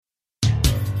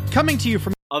Coming to you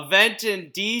from Event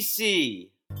in DC.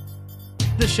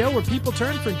 the show where people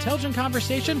turn for intelligent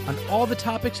conversation on all the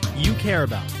topics you care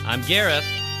about. I'm Gareth.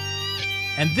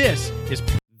 And this is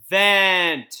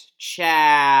Vent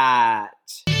Chat.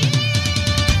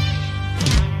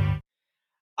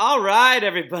 All right,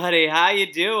 everybody. How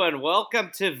you doing?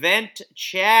 Welcome to Vent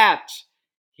Chat.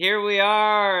 Here we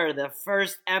are, the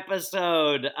first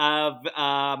episode of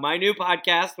my new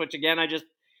podcast, which again,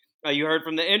 you heard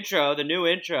from the intro, the new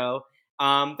intro,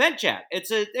 Vent Chat.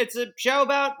 It's a show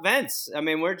about vents. I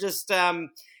mean, we're just,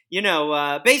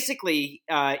 basically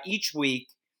each week,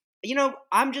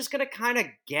 I'm just going to kind of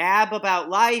gab about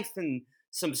life and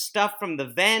some stuff from the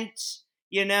vent,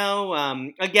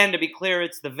 again, to be clear,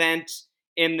 it's the vent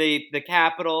in the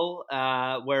capital,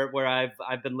 where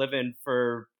I've been living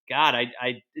for, God,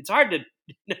 it's hard to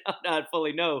not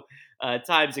fully know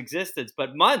time's existence,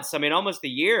 but months, I mean, almost a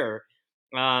year.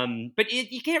 But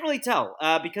you can't really tell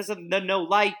because of the no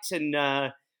light and,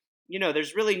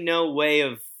 there's really no way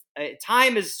of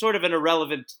time is sort of an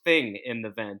irrelevant thing in the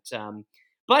vent.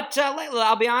 But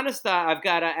I'll be honest, I've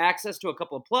got access to a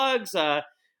couple of plugs. I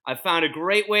found a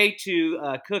great way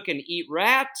to cook and eat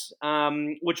rat,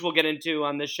 which we'll get into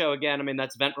on this show again. I mean,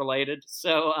 that's vent related.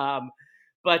 So,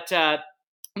 but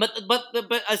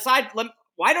aside,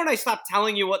 why don't I stop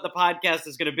telling you what the podcast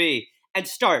is going to be and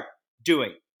start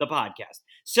doing the podcast?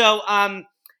 So,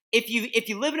 if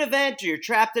you live in an event or you're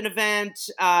trapped in an event,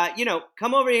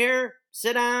 come over here,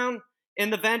 sit down in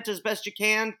the vent as best you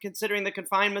can, considering the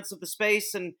confinements of the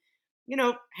space, and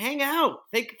hang out.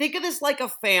 Think of this like a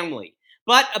family.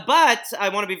 But I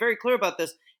want to be very clear about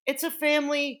this. It's a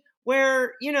family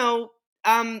where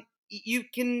you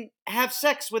can have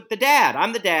sex with the dad.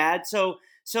 I'm the dad, so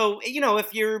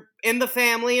if you're in the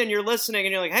family and you're listening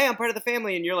and you're like, hey, I'm part of the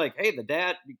family, and you're like, hey, the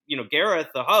dad, Gareth,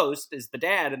 the host, is the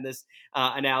dad, and this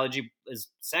analogy is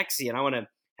sexy, and I want to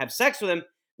have sex with him,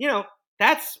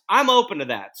 I'm open to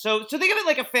that. So think of it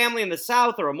like a family in the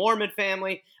South or a Mormon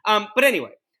family. But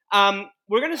anyway,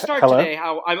 we're going to start today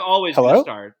how I'm always going to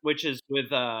start, which is with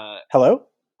Hello?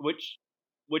 Which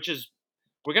is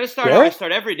we're going to start Gareth? how I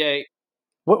start every day.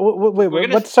 Wait,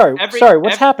 what? Sorry,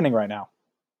 what's happening right now?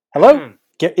 Hello?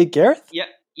 Gareth? Yeah.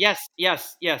 Yes.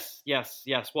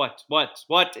 What?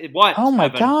 Oh my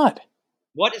Evan? God!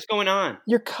 What is going on?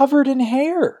 You're covered in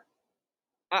hair.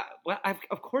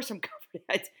 Of course I'm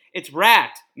covered. It's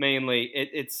rat mainly.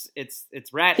 It's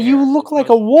rat hair. You look like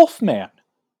a wolf man.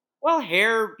 Well,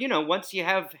 hair. Once you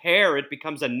have hair, it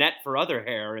becomes a net for other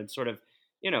hair, and sort of,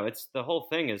 it's the whole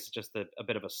thing is just a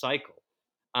bit of a cycle.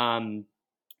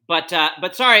 But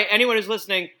sorry, anyone who's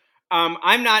listening.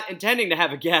 I'm not intending to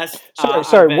have a guest.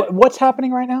 Sorry. What's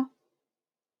happening right now?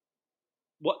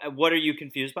 What are you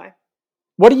confused by?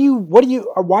 Why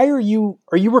are you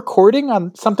recording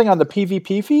on something on the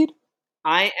PvP feed?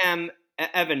 I am,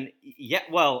 Evan. Yeah,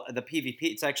 well, the PvP.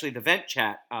 It's actually the Vent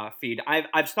Chat feed.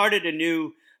 I've started a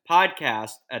new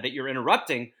podcast that you're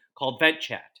interrupting called Vent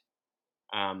Chat.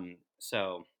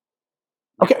 So.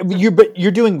 Okay, but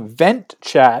you're doing Vent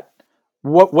Chat,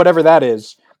 whatever that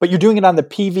is. But you're doing it on the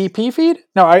PvP feed?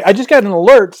 No, I just got an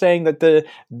alert saying that the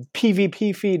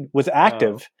PvP feed was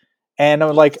active, and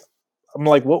I'm like,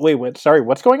 wait, sorry,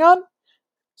 what's going on?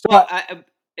 So well,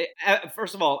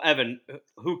 first of all, Evan,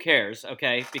 who cares?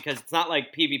 Okay, because it's not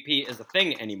like PvP is a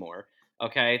thing anymore.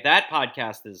 Okay, that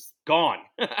podcast is gone.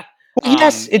 Well,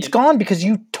 yes, it's gone because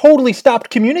you totally stopped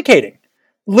communicating,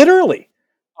 literally.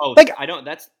 Oh, I don't.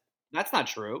 That's not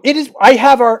true. It is. I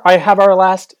have our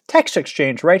last text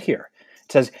exchange right here.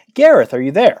 It says, Gareth, are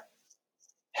you there?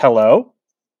 Hello?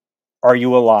 Are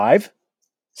you alive?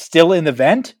 Still in the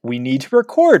vent? We need to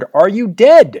record. Are you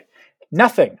dead?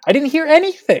 Nothing. I didn't hear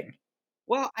anything.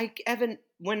 Well, Evan,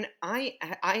 when I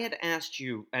had asked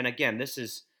you, and again, this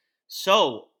is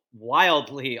so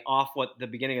wildly off what the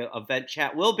beginning of Vent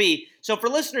Chat will be. So for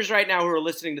listeners right now who are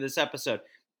listening to this episode,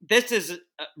 this is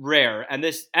rare, and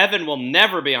Evan will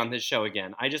never be on this show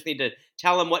again. I just need to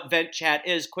tell him what Vent Chat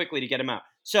is quickly to get him out.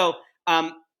 So,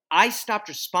 I stopped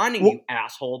responding, you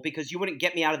asshole, because you wouldn't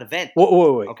get me out of the vent.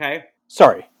 Wait. Okay?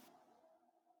 Sorry.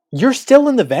 You're still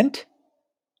in the vent?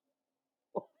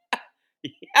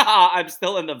 Yeah, I'm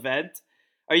still in the vent.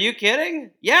 Are you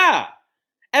kidding? Yeah.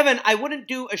 Evan, I wouldn't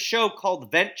do a show called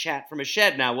Vent Chat from a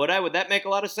shed now, would I? Would that make a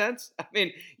lot of sense? I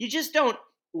mean, you just don't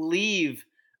leave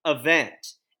a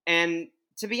vent. And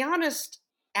to be honest,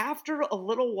 after a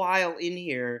little while in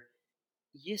here,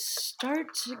 you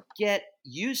start to get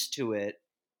used to it.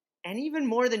 And even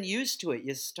more than used to it,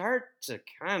 you start to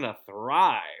kind of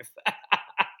thrive.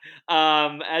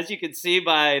 As you can see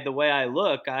by the way I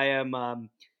look, I am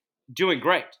doing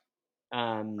great.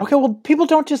 Okay, well, people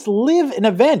don't just live an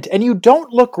event, and you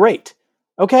don't look great.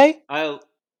 Okay?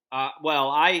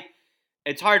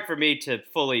 It's hard for me to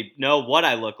fully know what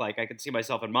I look like. I can see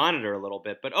myself in monitor a little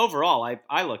bit, but overall,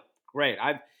 I look great.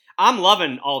 I'm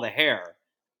loving all the hair.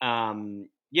 So. I mean,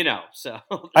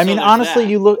 there's honestly,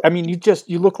 that.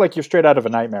 you look like you're straight out of a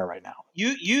nightmare right now.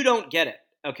 You don't get it,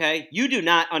 okay? You do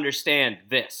not understand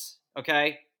this,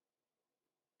 okay?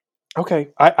 Okay,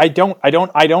 I don't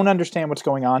understand what's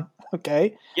going on.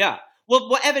 Okay. Yeah.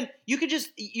 Well, Evan, you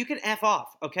can F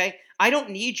off, okay? I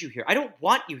don't need you here. I don't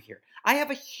want you here. I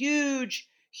have a huge,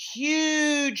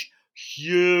 huge,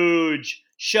 huge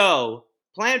show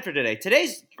planned for today.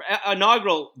 Today's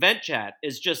inaugural Vent Chat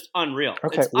is just unreal.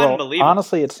 Okay, It's well, unbelievable.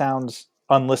 honestly, it sounds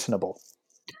unlistenable.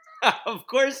 Of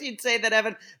course you'd say that,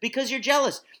 Evan, because you're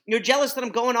jealous. You're jealous that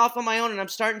I'm going off on my own and I'm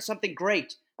starting something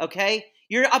great, okay?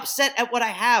 You're upset at what I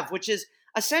have, which is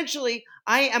essentially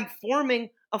I am forming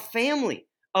a family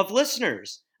of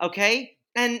listeners, okay?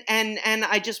 And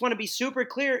I just want to be super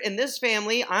clear. In this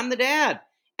family, I'm the dad,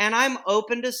 and I'm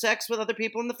open to sex with other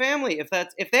people in the family if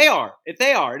they are,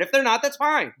 and if they're not, that's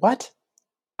fine. What?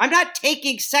 I'm not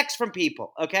taking sex from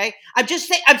people, okay? I'm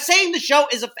saying the show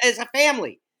is a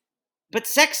family, but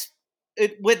sex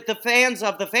with the fans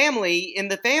of the family in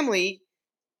the family.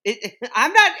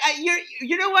 I'm not.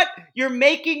 You know what? You're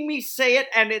making me say it,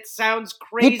 and it sounds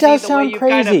crazy. It does sound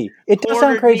crazy. It does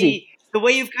sound crazy. The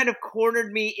way you've kind of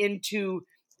cornered me into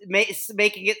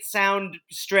making it sound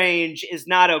strange is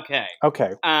not okay.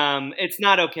 Okay. It's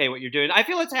not okay what you're doing. I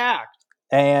feel attacked.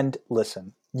 And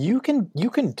listen, you can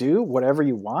do whatever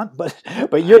you want, but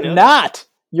you're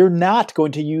not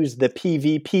going to use the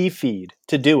PvP feed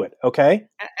to do it. Okay.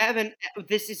 Evan,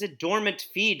 this is a dormant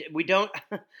feed. We don't.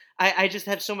 I just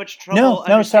have so much trouble.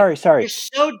 No, sorry. You're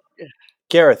so.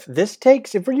 Gareth,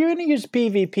 if we're going to use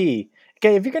PvP,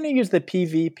 okay, if you're going to use the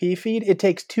PvP feed, it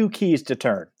takes 2 keys to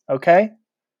turn, okay?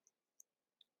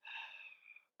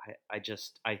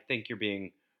 I think you're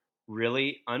being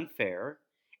really unfair,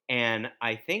 and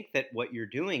I think that what you're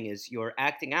doing is you're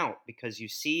acting out because you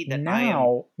see that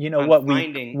now, you know what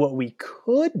we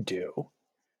could do.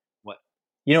 What?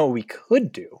 You know what we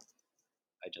could do?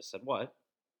 I just said what?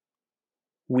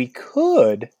 We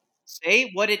could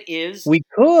say what it is. We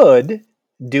could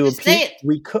do just say it.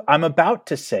 We could. I'm about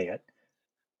to say it.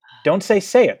 Don't say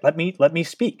it. Let me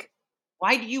speak.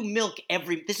 Why do you milk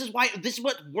This is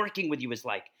what working with you is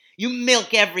like. You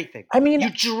milk everything. I mean, you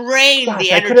drain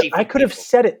the energy. I could have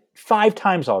said it 5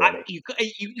 times already.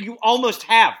 You almost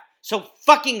have. So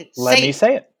fucking let me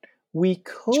say it. We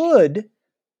could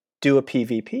do a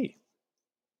PvP.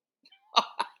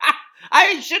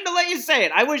 I shouldn't have let you say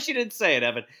it. I wish you didn't say it,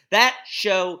 Evan. That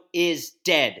show is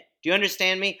dead. Do you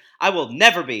understand me? I will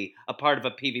never be a part of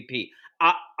a PvP.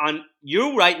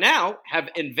 You right now have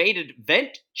invaded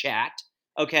Vent Chat,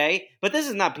 okay? But this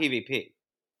is not PvP.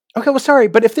 Okay, well, sorry,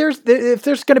 but if there's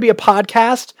going to be a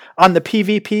podcast on the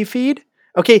PvP feed,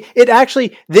 okay, it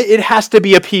has to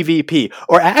be a PvP,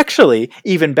 or actually,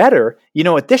 even better, you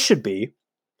know what this should be?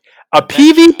 A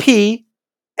PvP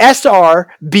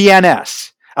SR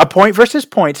BNS, a point versus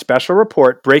point special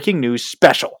report, breaking news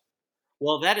special.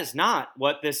 Well, that is not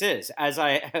what this is, as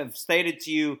I have stated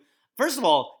to you. First of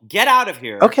all, get out of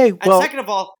here. Okay, well, and second of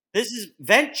all, this is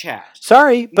Vent Chat.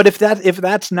 Sorry, but if this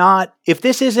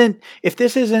isn't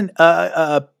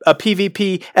a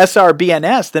PvP SR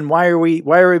BNS, then why are we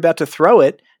about to throw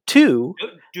it to?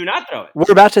 Do not throw it.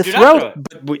 We're about to throw it.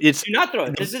 Do not throw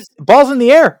it. This is balls in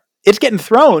the air. It's getting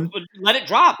thrown. Let it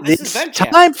drop. This is Vent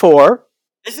Chat. Time for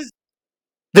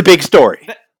the big story.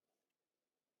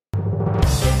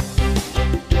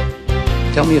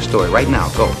 Tell me a story right now.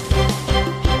 Go.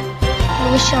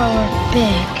 I wish I were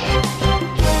big.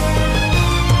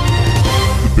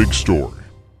 The big story.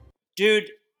 Dude,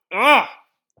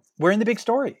 we're in the big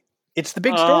story. It's the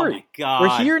big story. My God.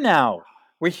 We're here now.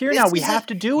 We have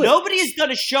to do it. Nobody has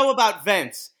done a show about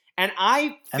vents, and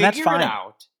I figure it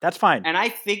out. That's fine. And I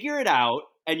figure it out,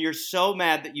 and you're so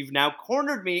mad that you've now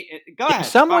cornered me. Go ahead. In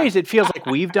some ways, it feels like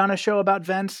we've done a show about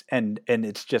vents, and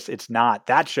it's not.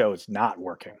 That show is not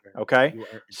working. Okay.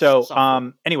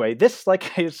 So anyway, this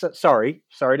sorry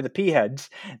to the P heads.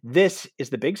 This is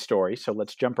the big story. So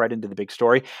let's jump right into the big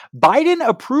story. Biden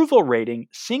approval rating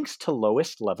sinks to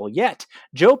lowest level yet.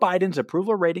 Joe Biden's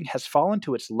approval rating has fallen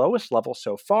to its lowest level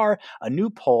so far, a new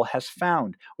poll has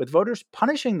found, with voters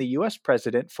punishing the U.S.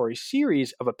 president for a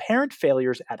series of apparent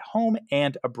failures at home and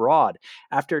and abroad.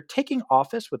 After taking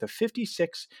office with a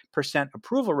 56%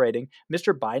 approval rating,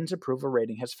 Mr. Biden's approval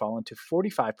rating has fallen to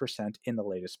 45% in the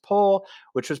latest poll,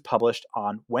 which was published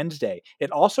on Wednesday.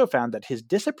 It also found that his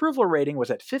disapproval rating was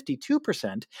at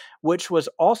 52%, which was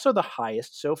also the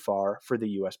highest so far for the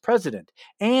U.S. president,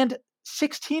 and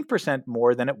 16%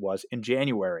 more than it was in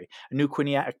January. A new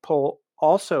Quinnipiac poll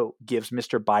also gives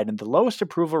Mr. Biden the lowest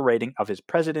approval rating of his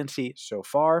presidency so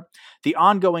far. The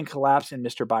ongoing collapse in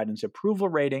Mr. Biden's approval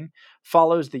rating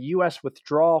follows the U.S.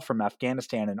 withdrawal from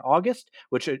Afghanistan in August,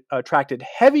 which attracted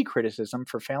heavy criticism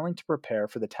for failing to prepare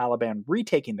for the Taliban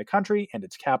retaking the country and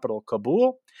its capital,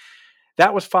 Kabul.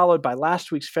 That was followed by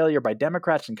last week's failure by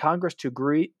Democrats in Congress to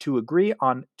agree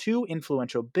on two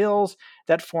influential bills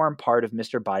that form part of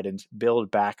Mr. Biden's Build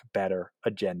Back Better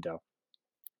agenda.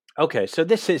 Okay, so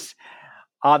this is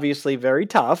obviously very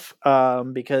tough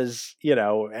because,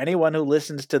 anyone who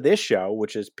listens to this show,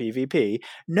 which is PvP,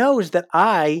 knows that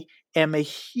I am a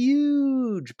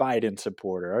huge Biden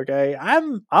supporter. Okay,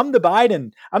 I'm the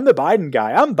Biden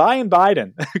guy. I'm buying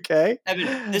Biden. Okay,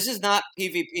 Evan, this is not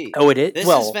PvP. Oh, it is. This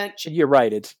well, is you're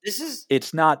right. It's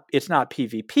not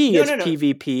PvP. No, it's no, no.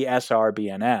 PvP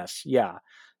SRBNS. Yeah.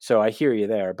 So I hear you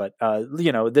there, but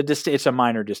it's a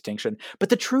minor distinction. But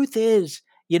the truth is,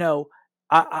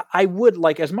 I would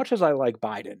like, as much as I like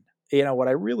Biden, what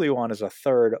I really want is a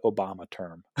third Obama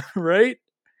term, right?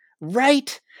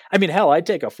 Right. I mean, hell, I'd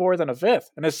take a fourth and a fifth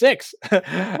and a sixth.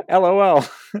 LOL.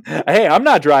 Hey, I'm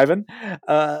not driving.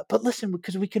 But listen,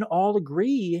 because we can all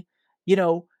agree,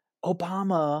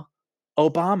 Obama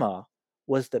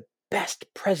was the best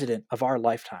president of our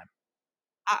lifetime.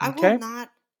 I Okay? will not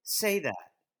say that.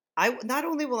 Not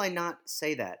only will I not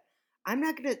say that, I'm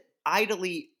not going to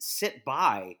idly sit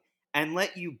by and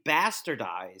let you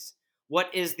bastardize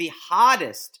what is the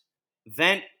hottest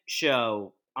vent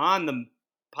show on the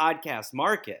podcast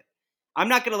market. I'm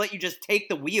not going to let you just take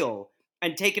the wheel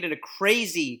and take it in a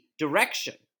crazy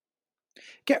direction.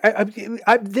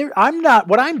 I'm not.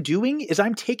 What I'm doing is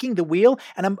I'm taking the wheel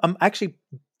and I'm actually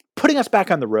putting us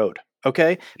back on the road.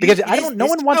 Okay, because no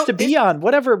one wants to be on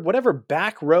whatever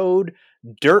back road,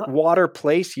 dirt water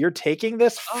place you're taking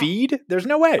this feed. There's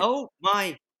no way. Oh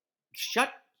my!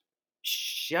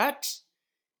 Shut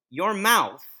your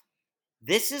mouth.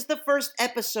 This is the first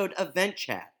episode of Vent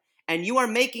Chat, and you are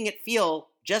making it feel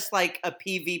just like a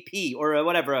PvP or a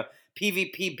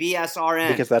PvP BSRN.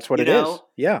 Because that's what it is.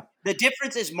 Yeah. The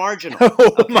difference is marginal.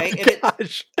 Oh okay? my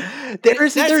gosh!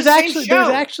 There's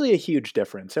actually a huge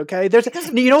difference. Okay, there's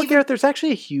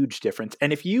actually a huge difference,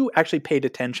 and if you actually paid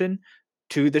attention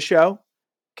to the show,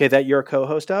 okay, that you're a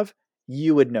co-host of,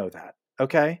 you would know that.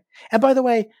 Okay, and by the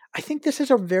way, I think this is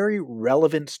a very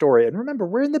relevant story. And remember,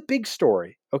 we're in the big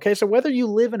story. Okay, so whether you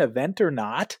live in a vent or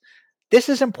not, this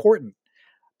is important.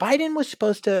 Biden was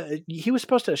supposed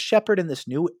to shepherd in this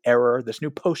new era, this new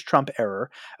post-Trump era.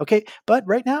 Okay, but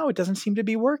right now it doesn't seem to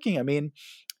be working. I mean,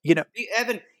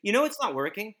 Evan, it's not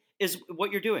working is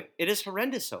what you're doing. It is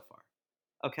horrendous so far.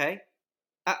 Okay.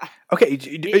 Okay.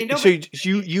 So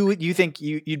you think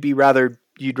you'd rather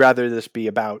this be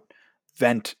about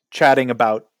vent chatting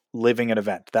about living at a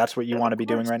vent? That's what you want to be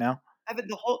doing right now? Evan,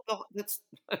 that's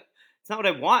not what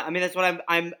I want. I mean, that's what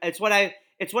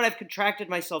it's what I've contracted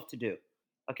myself to do.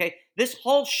 Okay, this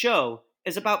whole show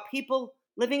is about people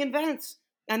living in vents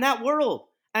and that world,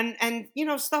 and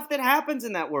stuff that happens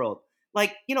in that world,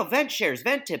 like vent shares,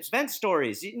 vent tips, vent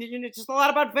stories. It's just a lot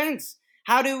about vents.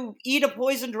 How to eat a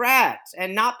poisoned rat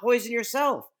and not poison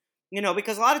yourself.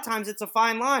 Because a lot of times it's a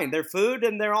fine line. They're food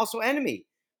and they're also enemy.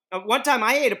 One time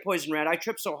I ate a poisoned rat. I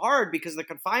tripped so hard because of the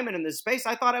confinement in this space.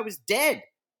 I thought I was dead.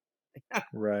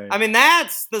 Right. I mean,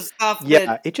 that's the stuff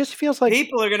that it just feels like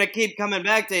people are going to keep coming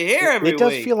back to hear every week. It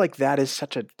does feel like that is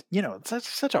such a,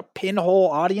 such a pinhole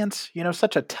audience,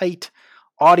 such a tight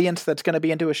audience that's going to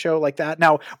be into a show like that.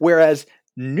 Now, whereas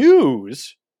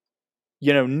news,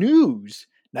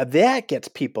 now that gets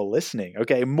people listening.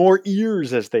 Okay. More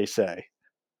ears, as they say.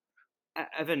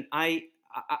 Evan, I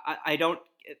don't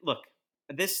look,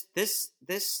 this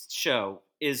show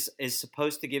is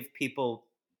supposed to give people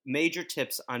major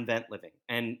tips on vent living,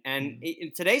 and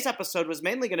in today's episode was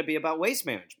mainly going to be about waste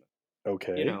management.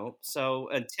 Okay, so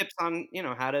tips on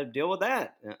how to deal with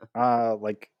that.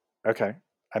 Okay,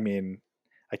 I mean,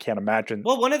 I can't imagine.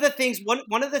 Well, one of the things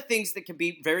that can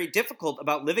be very difficult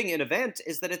about living in a vent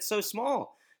is that it's so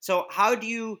small. So how do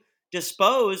you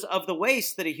dispose of the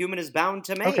waste that a human is bound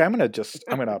to make? Okay, I'm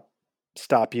gonna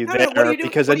stop you there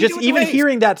because even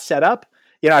hearing that setup.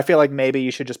 I feel like maybe you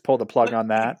should just pull the plug on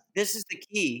that. This is the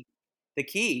key. The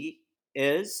key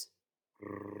is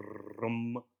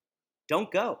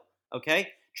don't go. Okay?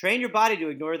 Train your body to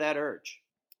ignore that urge.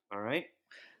 All right?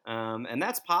 And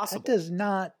that's That possible. does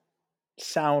not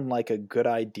sound like a good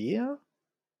idea.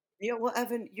 Yeah, well,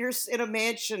 Evan, you're in a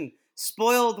mansion,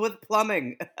 spoiled with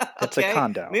plumbing. It's a Okay.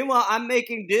 condo. Meanwhile, I'm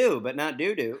making do, but not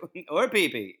doo or pee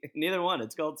pee. Neither one.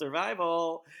 It's called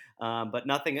survival. But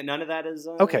none of that is.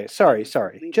 Okay, sorry.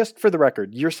 legal. Just for the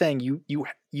record, you're saying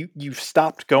you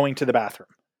stopped going to the bathroom.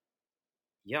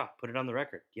 Yeah, put it on the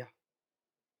record. Yeah.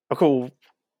 Okay, well,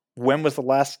 when was the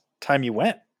last time you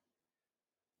went?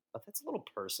 But that's a little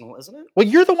personal, isn't it? Well,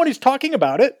 you're the one who's talking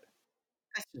about it.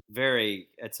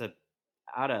 It's a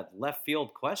out of left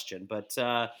field question, but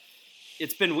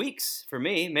it's been weeks for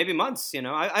me, maybe months.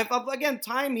 I've again,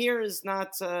 time here is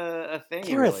not a thing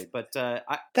Gareth, really, but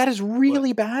that is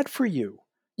really bad for you.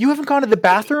 You haven't gone to the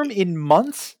bathroom in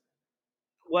months?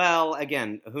 well,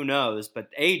 again, who knows? But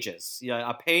ages, yeah,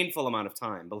 a painful amount of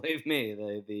time. Believe me,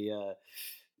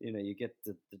 you get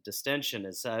the distension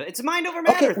is it's a mind over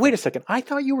matter. Okay, wait a second. I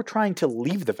thought you were trying to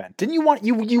leave the vent. Didn't you want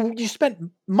you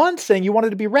spent months saying you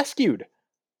wanted to be rescued?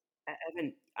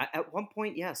 Evan, at one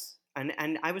point, yes, and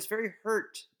I was very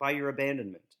hurt by your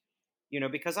abandonment.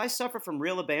 Because I suffer from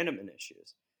real abandonment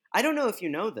issues. I don't know if you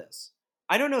know this.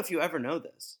 I don't know if you ever know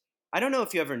this. I don't know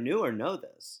if you ever knew or know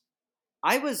this.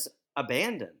 I was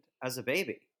abandoned as a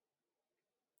baby.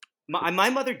 My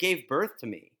mother gave birth to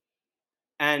me,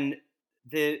 and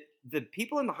the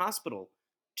people in the hospital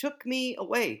took me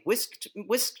away,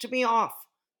 whisked me off,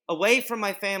 away from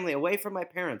my family, away from my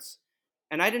parents,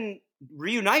 and I didn't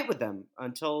reunite with them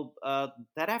until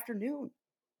that afternoon.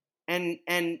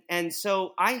 And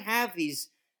so I have these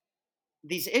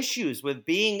issues with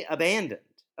being abandoned.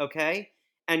 Okay,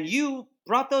 and you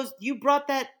brought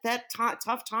that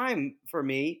tough time for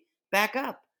me back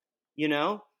up.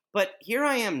 But here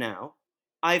I am now.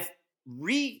 I've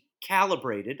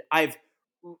recalibrated. I've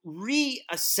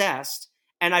reassessed,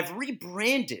 and I've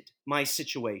rebranded my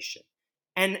situation.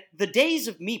 And the days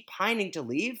of me pining to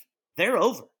leave, they're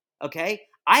over. Okay,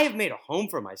 I have made a home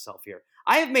for myself here.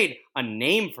 I have made a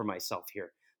name for myself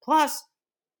here. Plus,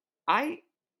 I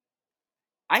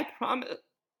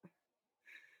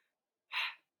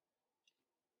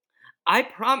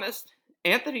promised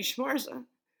Anthony Schmarza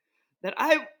that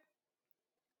I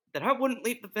wouldn't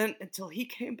leave the vent until he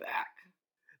came back,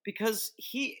 because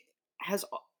he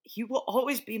will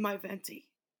always be my venti.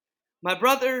 My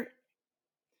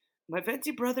venti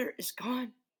brother is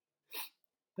gone,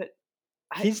 but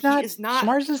He's he not. is not.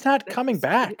 Schmarza's not coming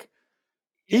back.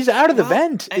 He's out of the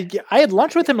vent. I had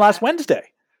lunch with him last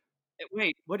Wednesday.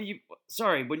 Wait, what do you?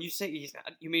 Sorry, when you say he's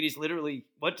not, you mean he's literally?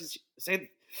 What does you say?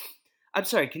 I'm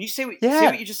sorry. Can you say what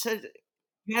you just said?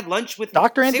 You had lunch with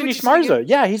Dr. Anthony Schmarza.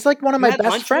 Yeah, he's like one of my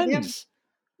best friends.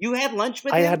 You had lunch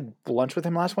with him? I had lunch with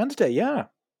him last Wednesday. Yeah.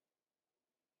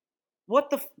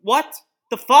 What the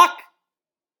fuck?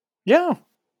 Yeah.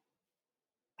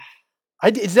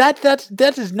 Can't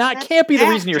be the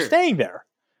reason you're staying there.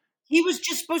 He was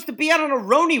just supposed to be out on a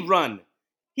Roni run.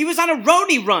 He was on a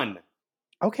Roni run.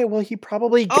 Okay, well, he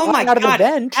probably got out of the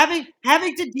vent.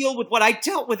 Having to deal with what I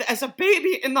dealt with as a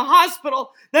baby in the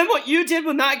hospital, then what you did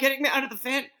with not getting me out of the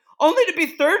vent, only to be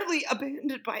thirdly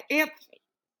abandoned by Anthony.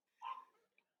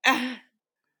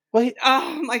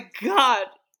 Oh my God.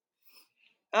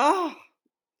 Oh,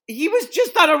 he was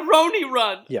just on a Roni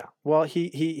run. Yeah. Well,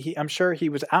 he I'm sure he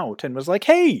was out and was like,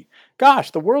 "Hey, gosh,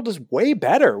 the world is way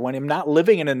better when I'm not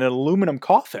living in an aluminum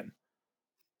coffin."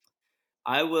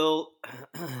 I will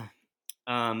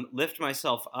lift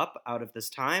myself up out of this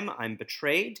time. I'm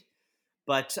betrayed,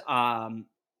 but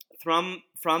from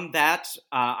that,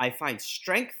 I find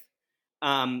strength,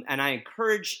 and I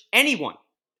encourage anyone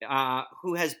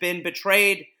who has been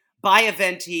betrayed by a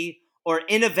venti or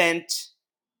in a vent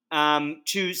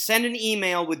to send an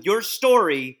email with your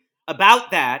story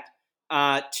about that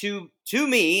to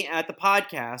me at the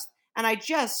podcast, and I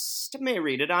just may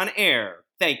read it on air.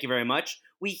 Thank you very much.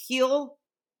 We heal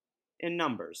in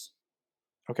numbers.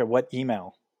 Okay, what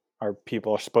email are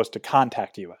people supposed to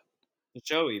contact you at? The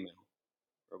show email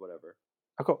or whatever.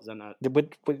 Okay. Is that not?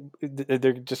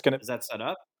 They're just gonna. Is that set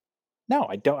up? No,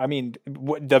 I don't. I mean,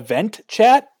 the vent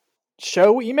chat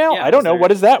show email. Yeah, I don't know.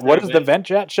 What is that? What is the vent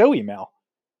chat show email?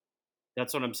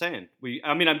 That's what I'm saying.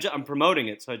 I'm promoting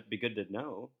it, so it'd be good to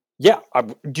know. Yeah.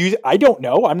 I don't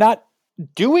know. I'm not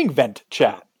doing vent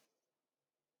chat.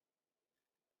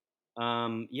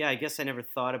 Yeah, I guess I never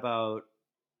thought about.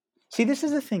 See, this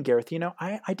is the thing, Gareth.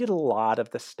 I did a lot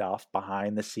of the stuff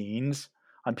behind the scenes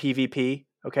on PvP.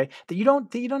 Okay, that you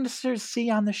don't necessarily see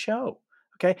on the show.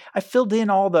 Okay, I filled in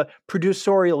all the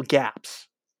producerial gaps.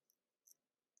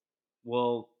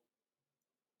 Well,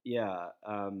 yeah.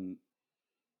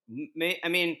 You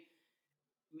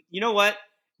know what?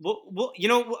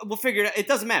 we'll figure it out. It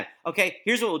doesn't matter. Okay,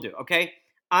 here's what we'll do. Okay,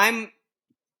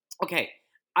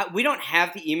 we don't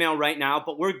have the email right now,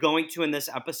 but we're going to in this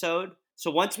episode. So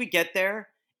once we get there,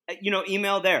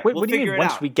 email there. Wait, we'll what do you figure mean it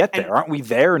once out. we get there? Aren't we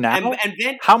there now?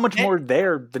 And How much more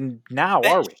there than now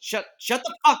are we? Shut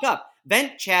the fuck up.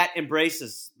 Vent Chat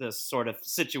embraces this sort of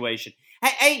situation.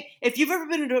 Hey, if you've ever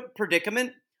been in a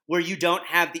predicament where you don't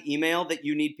have the email that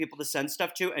you need people to send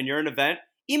stuff to and you're in an event,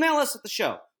 email us at the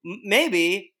show.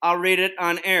 Maybe I'll read it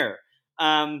on air.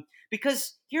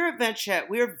 Because here at Vent Chat,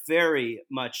 we are very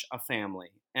much a family.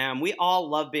 And we all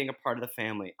love being a part of the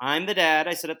family. I'm the dad.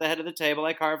 I sit at the head of the table.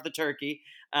 I carve the turkey.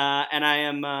 And I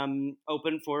am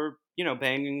open for,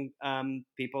 banging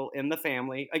people in the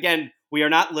family. Again, we are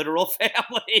not literal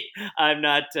family. I'm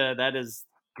not. That is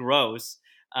gross.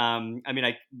 I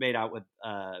made out with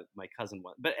my cousin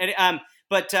once.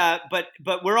 But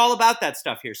we're all about that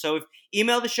stuff here. So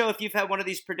email the show if you've had one of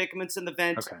these predicaments in the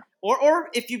vent. Okay. Or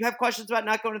if you have questions about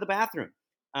not going to the bathroom.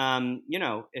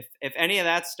 If any of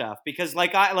that stuff, because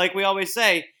like we always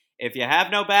say, if you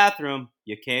have no bathroom,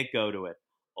 you can't go to it.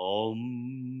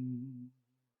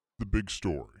 The big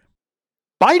story.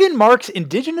 Biden marks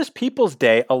Indigenous Peoples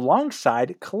Day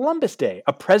alongside Columbus Day,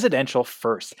 a presidential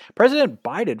first. President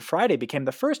Biden Friday became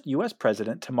the first U.S.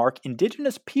 president to mark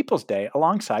Indigenous Peoples Day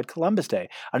alongside Columbus Day,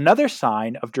 another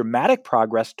sign of dramatic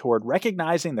progress toward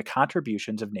recognizing the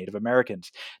contributions of Native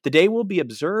Americans. The day will be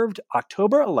observed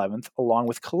October 11th along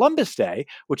with Columbus Day,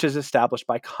 which is established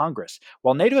by Congress.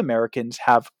 While Native Americans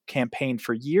have campaigned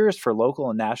for years for local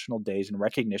and national days in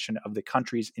recognition of the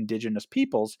country's indigenous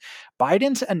peoples,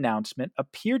 Biden's announcement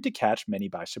appeared to catch many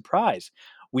by surprise.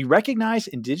 We recognize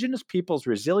Indigenous peoples'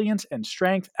 resilience and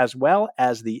strength, as well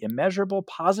as the immeasurable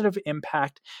positive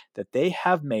impact that they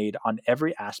have made on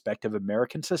every aspect of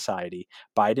American society,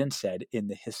 Biden said in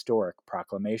the historic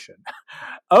proclamation.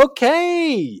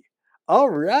 Okay, all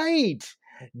right.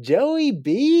 Joey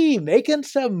B making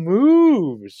some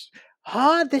moves.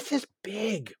 This is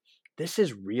big. This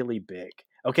is really big.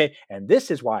 Okay, and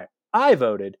this is why I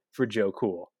voted for Joe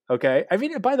Cool. Okay, I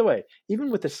mean, by the way,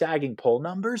 even with the sagging poll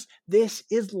numbers, this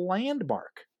is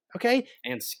landmark. Okay,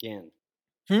 and skin.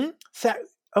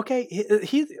 Okay,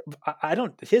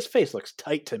 his face looks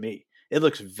tight to me. It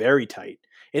looks very tight.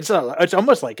 It's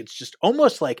almost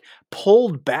like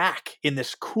pulled back in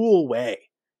this cool way,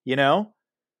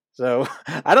 So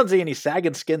I don't see any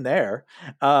sagging skin there.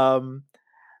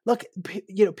 Look,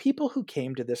 people who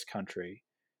came to this country.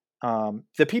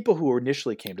 The people who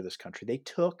initially came to this country, they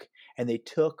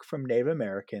took from Native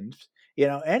Americans,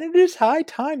 and it is high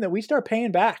time that we start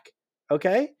paying back.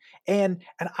 Okay. And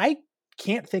I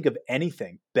can't think of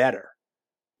anything better,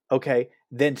 okay,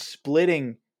 than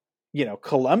splitting,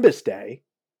 Columbus Day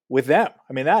with them.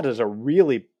 I mean, that is a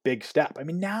really big step. I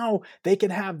mean, now they can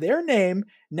have their name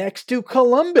next to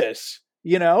Columbus,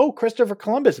 Christopher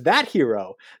Columbus, that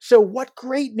hero. So what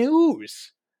great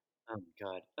news. Oh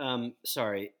my God.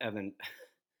 Sorry, Evan.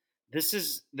 This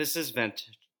is Vent.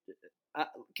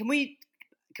 Can we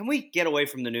get away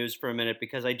from the news for a minute,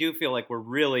 because I do feel like we're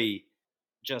really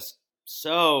just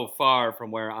so far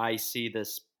from where I see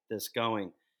this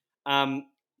going.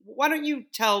 Why don't you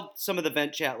tell some of the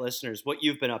Vent Chat listeners what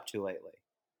you've been up to lately?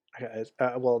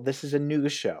 Well, this is a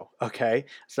news show. Okay,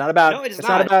 it's not about. No, it is it's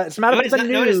not. not about. It's not about the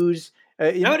news.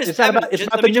 It's not about. It's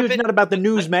about the news. Not about the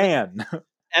newsman.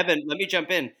 Evan, let me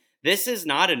jump in. This is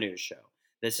not a news show.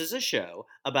 This is a show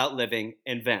about living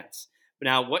in vents.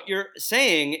 Now, what you're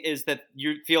saying is that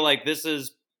you feel like this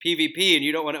is PvP and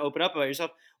you don't want to open up about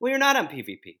yourself. Well, you're not on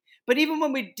PvP. But even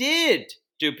when we did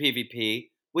do PvP,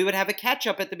 we would have a catch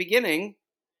up at the beginning.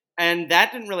 And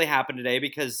that didn't really happen today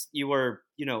because you were,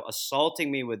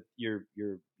 assaulting me with your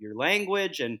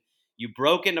language, and you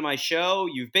broke into my show.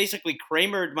 You've basically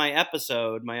Kramered my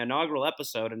episode, my inaugural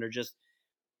episode, and are just,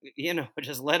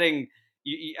 just letting...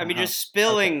 just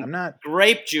spilling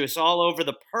grape juice all over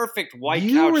the perfect white couch.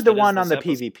 You were the one on the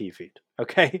PvP feed,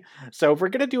 okay? So if we're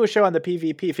gonna do a show on the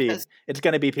PvP feed, it's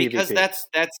gonna be PvP. Because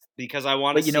that's because I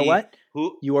want to. But you know what?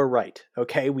 You are right.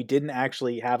 Okay, we didn't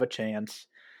actually have a chance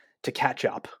to catch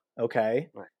up. Okay,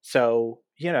 right. So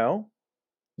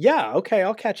yeah. Okay,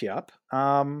 I'll catch you up.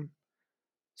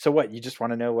 So what? You just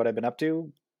want to know what I've been up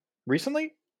to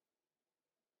recently?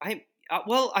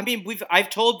 I've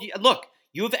told you. Look.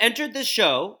 You have entered this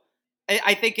show.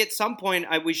 I think at some point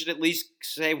we should at least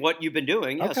say what you've been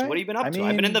doing. Yes, okay. What have you been up to?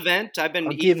 I've been in the vent. I've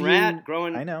been eating rat,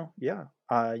 growing. I know, yeah.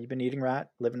 You've been eating rat,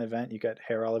 living in a vent. You got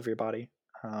hair all over your body,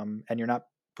 and you're not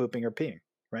pooping or peeing,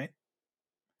 right?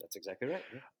 That's exactly right.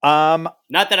 Yeah.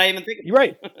 Not that I even think. You're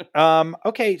right.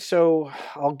 Okay, so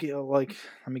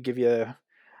let me give you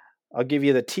I'll give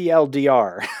you the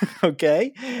TLDR.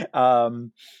 Okay.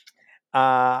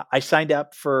 I signed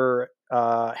up for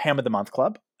Ham of the Month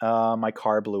Club. My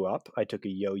car blew up. I took a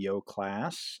yo-yo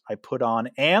class. I put on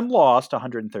and lost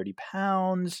 130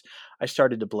 pounds. I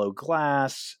started to blow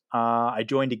glass. I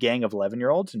joined a gang of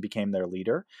 11-year-olds and became their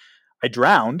leader. I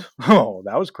drowned. Oh,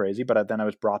 that was crazy. But then I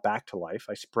was brought back to life.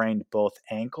 I sprained both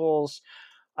ankles.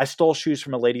 I stole shoes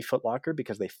from a Lady Foot Locker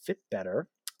because they fit better.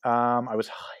 I was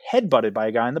headbutted by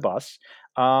a guy on the bus.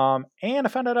 And I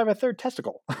found out I have a third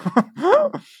testicle.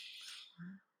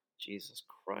 Jesus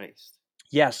Christ.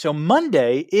 Yeah, so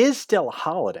Monday is still a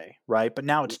holiday, right? But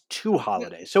now it's 2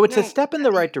 holidays. So it's a step in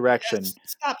the right direction.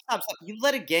 Stop. You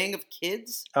led a gang of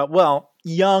kids? Well,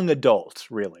 young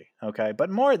adults, really, okay?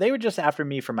 But more, they were just after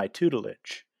me for my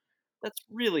tutelage. That's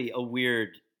really a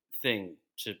weird thing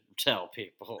to tell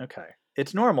people. Okay.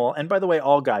 It's normal. And by the way,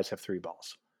 all guys have 3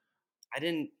 balls. I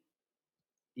didn't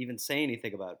even say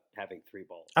anything about having 3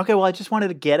 balls. Okay, well, I just wanted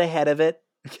to get ahead of it.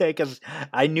 Okay, because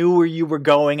I knew where you were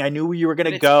going. I knew where you were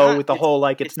going to go with the whole,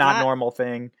 like, it's not normal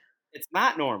thing. It's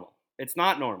not normal. It's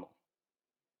not normal.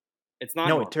 It's not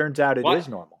No, normal. It turns out it is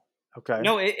normal. Okay.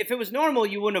 No, if it was normal,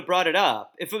 you wouldn't have brought it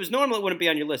up. If it was normal, it wouldn't be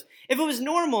on your list. If it was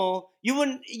normal,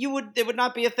 it would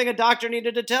not be a thing a doctor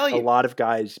needed to tell you. A lot of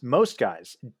guys, most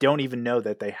guys, don't even know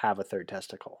that they have a third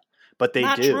testicle. But they do.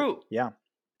 Not true. Yeah.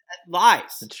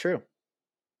 Lies. It's true.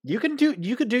 You could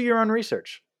do your own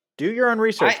research. Do your own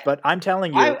research, but I'm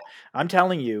telling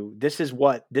you, this is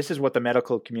what the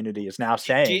medical community is now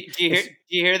saying. Do you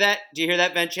hear that? Do you hear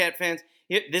that, Vent Chat fans?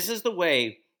 This is the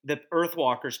way the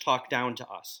Earthwalkers talk down to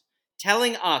us,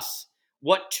 telling us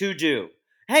what to do.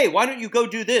 Hey, why don't you go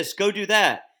do this? Go do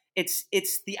that. It's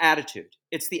the attitude.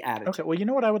 It's the attitude. Okay, well, you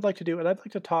know what I would like to do?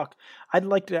 I'd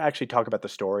like to actually talk about the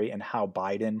story and how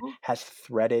Biden has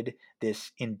threaded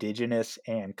this Indigenous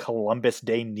and Columbus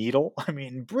Day needle. I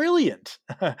mean, brilliant.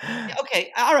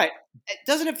 Okay, all right.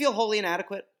 Doesn't it feel wholly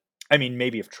inadequate? I mean,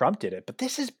 maybe if Trump did it, but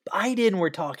this is Biden we're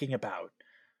talking about.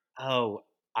 Oh,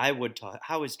 I would talk.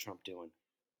 How is Trump doing?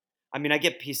 I mean, I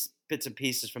get bits and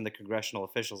pieces from the congressional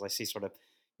officials. I see sort of,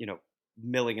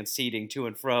 milling and seeding to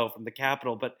and fro from the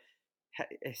Capitol, but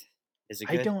is it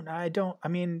good? I don't. I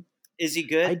mean, is he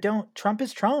good? I don't. Trump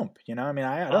is Trump. I mean,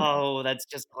 I don't. Oh, that's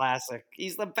just classic.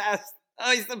 He's the best.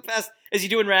 Oh, he's the best. Is he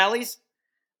doing rallies?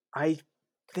 I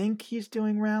think he's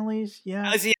doing rallies.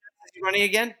 Yeah. Is he running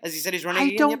again? As he said, he's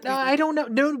running again. I don't know.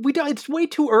 No, we don't. It's way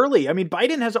too early. I mean,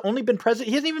 Biden has only been president.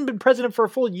 He hasn't even been president for a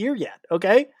full year yet.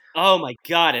 Okay. Oh my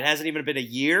God! It hasn't even been a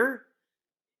year.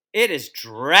 It is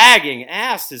dragging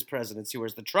ass, his presidency,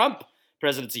 whereas the Trump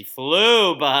presidency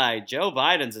flew by. Joe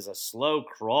Biden's is a slow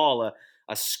crawl,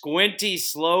 a squinty,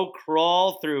 slow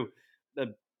crawl through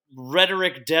the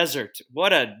rhetoric desert.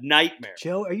 What a nightmare.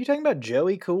 Joe, are you talking about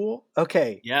Joey Cool?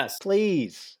 Okay. Yes.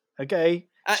 Please. Okay.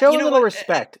 Show a little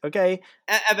respect, okay?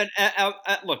 Evan,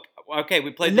 look, okay,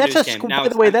 we played and the that's news game. By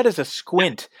the way, that is a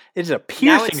squint. It is a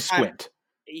piercing squint.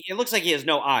 It looks like he has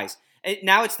no eyes.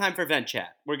 Now it's time for Vent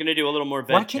Chat. We're going to do a little more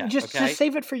Vent Chat. Why can't you just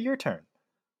save it for your turn?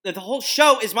 The whole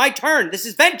show is my turn. This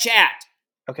is Vent Chat.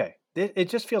 Okay. It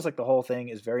just feels like the whole thing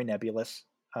is very nebulous.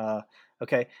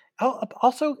 Okay.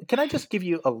 Also, can I just give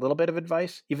you a little bit of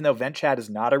advice? Even though Vent Chat is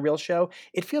not a real show,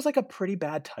 it feels like a pretty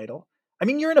bad title. I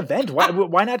mean, you're an event.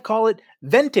 Why not call it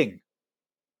Venting?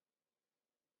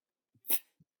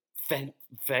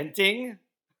 Venting?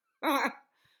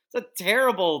 It's a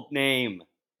terrible name.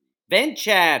 Vent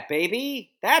Chat,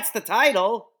 baby. That's the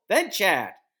title. Vent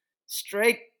Chat.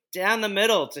 Straight down the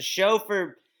middle. It's a show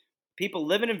for people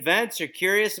living in vents or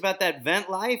curious about that vent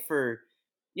life, or,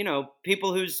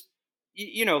 people who's,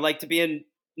 like to be in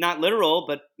not literal,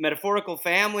 but metaphorical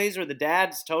families where the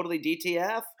dad's totally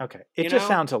DTF. Okay. It just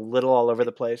sounds a little all over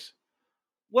the place.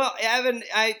 Well, Evan,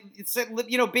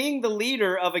 being the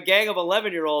leader of a gang of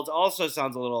 11-year-olds also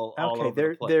sounds a little all over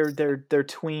the place. They're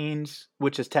tweens,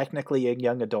 which is technically a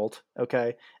young adult.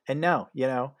 Okay, and no,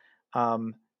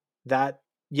 that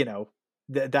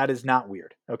is not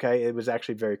weird. Okay, it was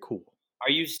actually very cool.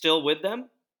 Are you still with them?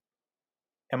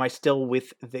 Am I still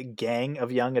with the gang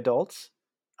of young adults?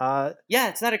 Yeah,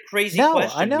 it's not a crazy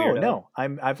question. I know. Weirdo. No,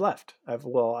 I've left.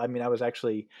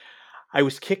 I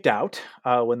was kicked out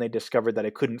when they discovered that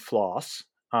I couldn't floss.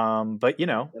 But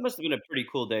it must have been a pretty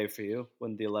cool day for you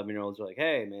when the 11-year-olds were like,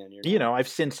 "Hey, man, I've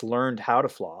since learned how to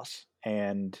floss,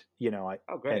 and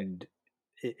great. And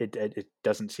it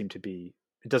doesn't seem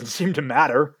to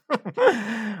matter,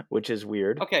 which is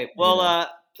weird. Okay, well,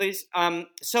 please.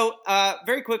 So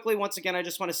very quickly, once again, I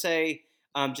just want to say,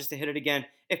 just to hit it again,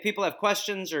 if people have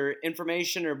questions or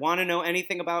information or want to know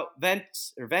anything about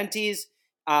vents or venties,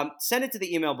 send it to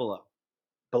the email below.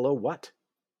 Below what?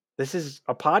 This is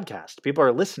a podcast. People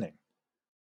are listening.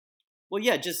 Well,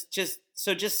 yeah, just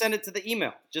send it to the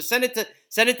email. Just send it to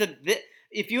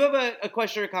if you have a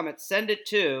question or comment, send it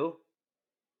to,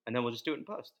 and then we'll just do it in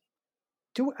post.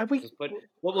 Who's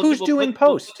We'll doing put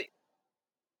post?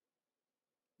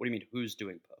 What do you mean? Who's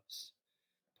doing post?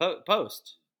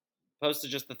 Post is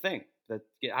just the thing that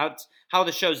how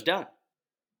the show's done.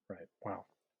 Right. Wow.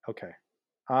 Okay.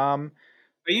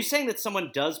 Are you saying that someone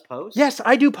does post? Yes,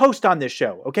 I do post on this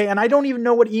show. Okay, and I don't even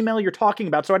know what email you're talking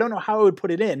about, so I don't know how I would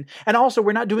put it in. And also,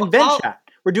 we're not doing vent chat.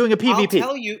 We're doing a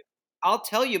PvP. I'll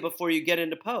tell you before you get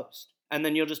into post, and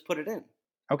then you'll just put it in.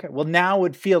 Okay. Well, now it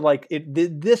would feel like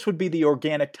this would be the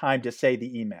organic time to say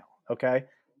the email. Okay.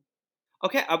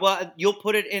 Okay. Well, you'll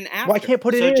put it in after. Well, I can't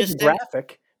put it in as a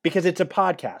graphic because it's a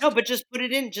podcast. No, but just put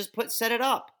it in. Set it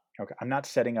up. Okay. I'm not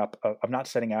setting up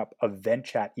a vent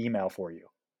chat email for you.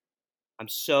 I'm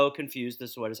so confused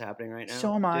as to what is happening right now.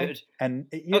 So am I. Dude. And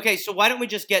okay, so why don't we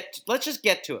let's just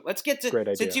get to it. Let's get to Great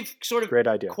idea. Since you've sort of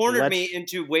cornered me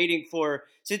into waiting for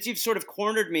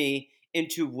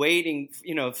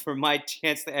for my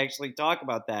chance to actually talk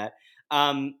about that.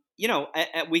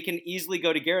 We can easily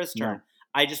go to Gareth's turn. No.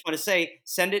 I just want to say,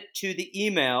 send it to the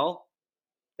email.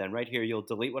 Then right here, you'll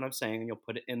delete what I'm saying and you'll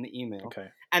put it in the email. Okay.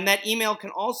 And that email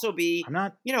can also be,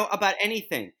 about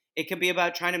anything. It can be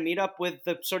about trying to meet up with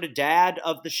the sort of dad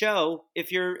of the show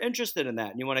if you're interested in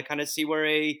that and you want to kind of see where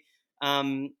a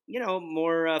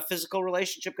more physical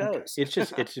relationship goes. Okay.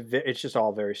 It's just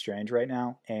all very strange right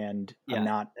now, and Yeah. I'm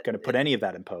not going to put any of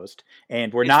that in post.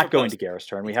 And we're not going to Gareth's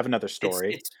turn. We have another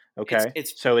story.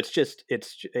 So it's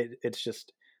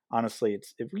just honestly,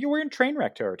 we're in train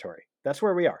wreck territory. That's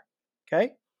where we are.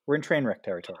 Okay, we're in train wreck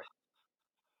territory.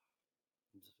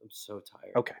 I'm so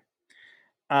tired. Okay.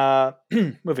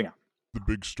 Moving on. The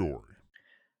big story.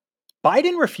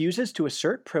 Biden refuses to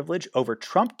assert privilege over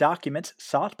Trump documents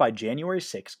sought by January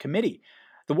 6 committee.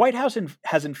 The White House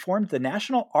has informed the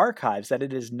National Archives that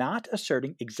it is not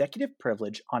asserting executive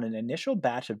privilege on an initial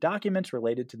batch of documents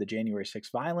related to the January 6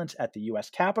 violence at the U.S.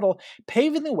 Capitol,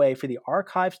 paving the way for the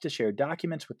archives to share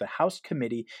documents with the House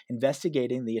committee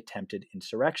investigating the attempted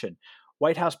insurrection.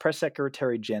 White House Press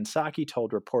Secretary Jen Psaki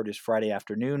told reporters Friday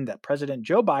afternoon that President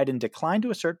Joe Biden declined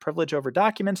to assert privilege over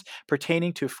documents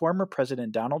pertaining to former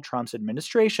President Donald Trump's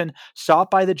administration sought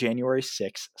by the January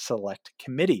 6 Select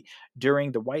Committee.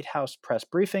 During the White House press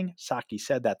briefing, Psaki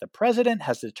said that the president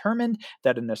has determined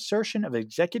that an assertion of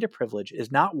executive privilege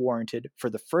is not warranted for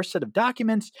the first set of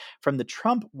documents from the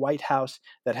Trump White House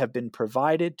that have been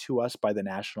provided to us by the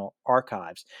National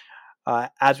Archives.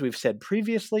 As we've said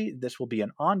previously, this will be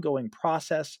an ongoing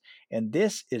process, and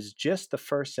this is just the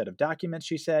first set of documents,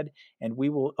 she said, and we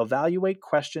will evaluate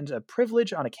questions of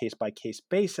privilege on a case-by-case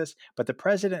basis, but the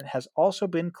president has also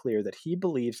been clear that he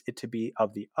believes it to be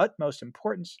of the utmost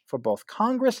importance for both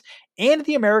Congress and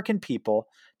the American people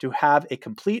to have a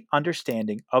complete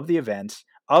understanding of the events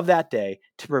of that day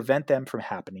to prevent them from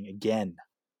happening again.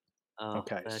 Oh,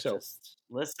 okay,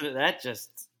 listen to that.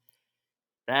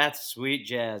 That's sweet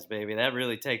jazz, baby. That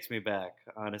really takes me back,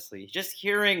 honestly. Just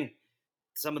hearing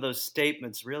some of those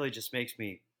statements really just makes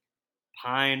me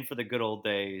pine for the good old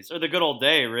days, or the good old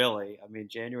day, really. I mean,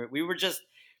 January, we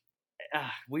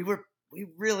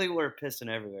really were pissing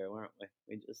everywhere, weren't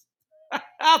we?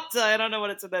 I'll tell you, I don't know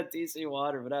what it's in that DC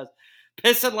water, but I was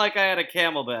pissing like I had a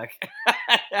Camelback.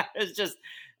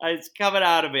 It's coming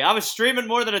out of me. I was streaming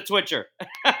more than a Twitcher.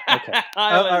 Okay.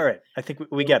 All right. I think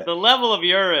we get it. The level of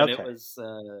urine, okay. It was...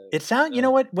 it sounds, you know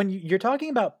what? When you're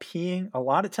talking about peeing a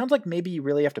lot, it sounds like maybe you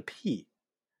really have to pee.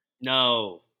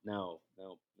 No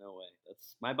way.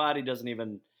 My body doesn't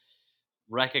even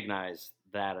recognize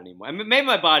that anymore. I mean, maybe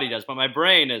my body does, but my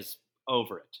brain is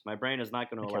over it. My brain is not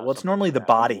going to allow. Well, it's normally the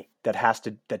body that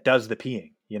does the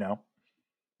peeing, you know?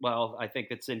 Well, I think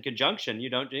it's in conjunction.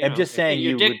 I'm just saying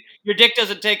your dick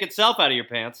doesn't take itself out of your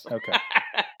pants. Okay.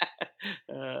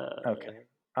 Okay.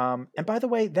 And by the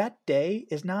way, that day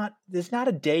is not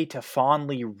a day to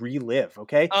fondly relive,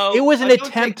 okay? It was an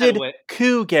attempted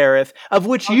coup, Gareth, of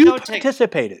which you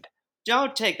participated.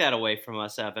 Don't take that away from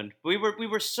us, Evan. We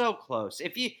were so close.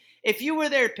 If you were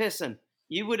there pissing,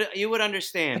 you would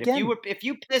understand. Again, if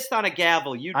you pissed on a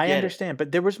gavel, you'd get understand,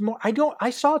 but there was more. I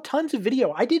saw tons of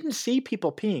video. I didn't see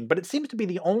people peeing, but it seems to be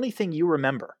the only thing you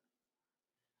remember.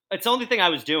 It's the only thing I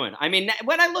was doing. I mean,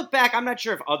 when I look back, I'm not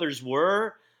sure if others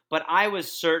were, but I was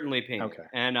certainly peeing. Okay.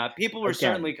 And people were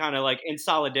certainly kind of like in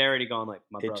solidarity going like,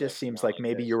 my brother. It just seems like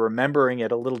maybe you're remembering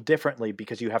it a little differently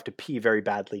because you have to pee very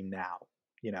badly now,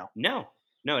 you know? No,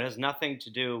 it has nothing to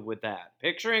do with that.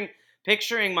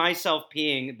 Picturing myself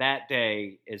peeing that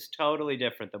day is totally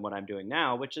different than what I'm doing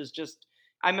now, which is just,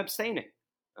 I'm abstaining.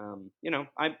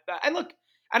 I look,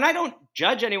 and I don't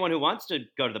judge anyone who wants to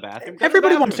go to the bathroom.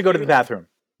 Everybody wants to go to the bathroom.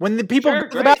 When the people go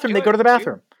to the bathroom, they go to the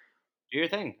bathroom. Do your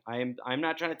thing. I'm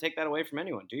not trying to take that away from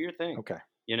anyone. Do your thing. Okay.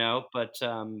 But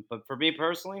for me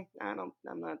personally,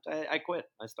 I quit.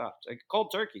 I stopped.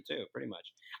 Cold turkey too, pretty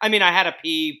much. I mean, I had to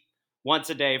pee once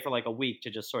a day for like a week to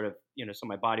just sort of, so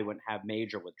my body wouldn't have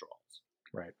major withdrawals.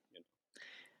 Right.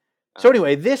 So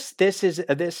anyway, this is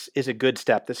a good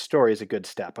step. This story is a good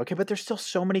step. Okay, but there's still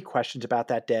so many questions about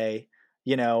that day.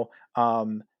 So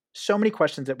many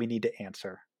questions that we need to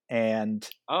answer. And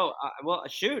well,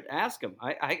 shoot, ask him.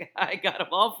 I got them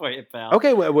all for you, pal.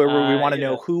 Okay, we want to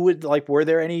know who would were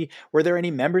there any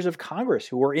members of Congress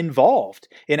who were involved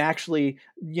in actually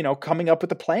coming up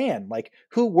with a plan? Like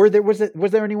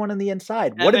was there anyone on the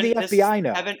inside? Evan, what did the FBI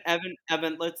know?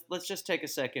 Evan, let's just take a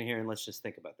second here and let's just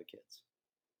think about the kids.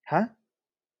 Huh?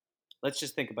 Let's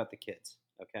just think about the kids,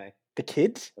 okay? The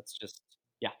kids? Let's just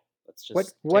what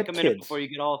take a minute kids? before you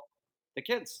get all the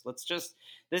kids.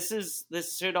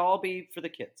 This should all be for the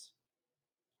kids.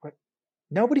 What?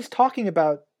 Nobody's talking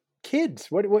about kids.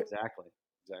 What? Exactly.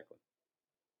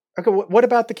 Okay, what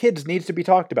about the kids needs to be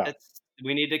talked about?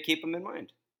 We need to keep them in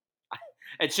mind.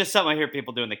 It's just something I hear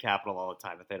people do in the Capitol all the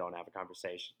time if they don't have a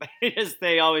conversation.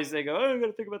 They always go, "Oh, I got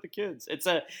to think about the kids." It's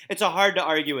a hard to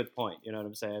argue with point. You know what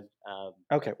I'm saying?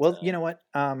 Okay. Well, you know what?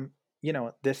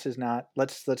 This is not.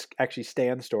 Let's actually stay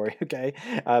on the story, okay?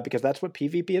 Because that's what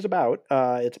PvP is about.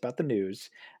 It's about the news,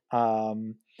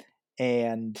 So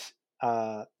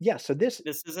this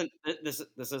isn't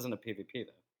a PvP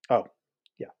though. Oh,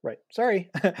 yeah, right. Sorry.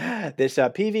 This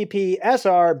PvP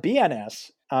SR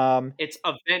BNS. It's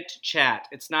a vent chat.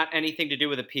 It's not anything to do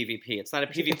with a PvP. It's not a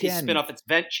PvP spinoff. It's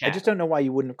vent chat. I just don't know why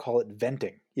you wouldn't call it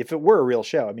venting. If it were a real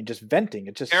show, I mean, just venting.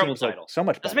 It just terrible seems title. Like so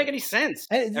much better. Doesn't make any sense.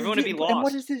 Everyone would be lost. And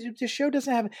what is this? This show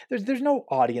doesn't have. There's no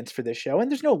audience for this show, and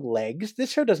there's no legs.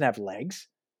 This show doesn't have legs.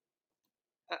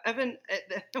 Evan,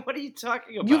 what are you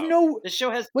talking about? This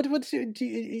show has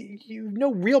you've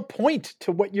no real point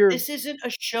to what you're. This isn't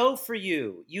a show for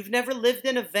you. You've never lived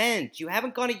an event. You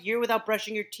haven't gone a year without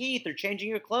brushing your teeth or changing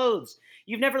your clothes.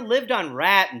 You've never lived on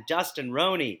rat and dust and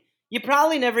Roni. You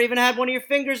probably never even had one of your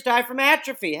fingers die from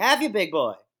atrophy, have you, big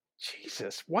boy?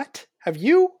 Jesus, what? Have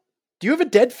you? Do you have a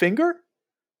dead finger?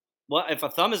 Well, if a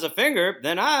thumb is a finger,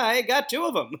 then I got two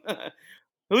of them.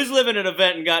 Who's living in an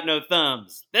event and got no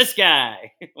thumbs? This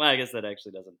guy. Well, I guess that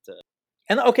actually doesn't.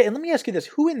 And let me ask you this: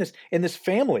 who in this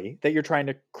family that you're trying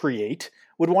to create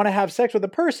would want to have sex with a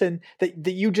person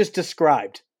that you just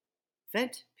described?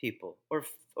 Vent people, or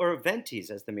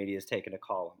venties, as the media has taken to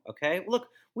call them. Okay, look,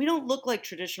 we don't look like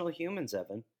traditional humans,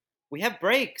 Evan. We have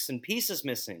breaks and pieces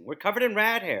missing. We're covered in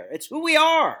rat hair. It's who we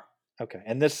are. Okay,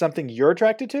 and this is something you're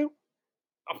attracted to?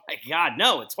 Oh my God,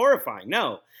 no! It's horrifying.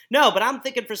 No, but I'm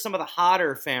thinking for some of the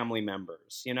hotter family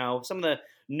members. Some of the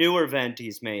newer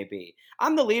venties, maybe.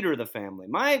 I'm the leader of the family.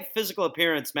 My physical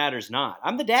appearance matters not.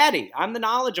 I'm the daddy. I'm the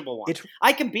knowledgeable one.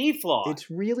 I can be flawed.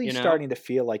 It's really starting to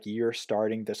feel like you're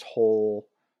starting this whole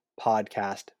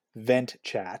podcast vent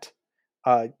chat.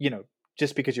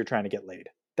 Just because you're trying to get laid.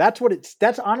 That's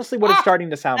honestly what it's starting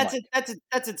to sound like.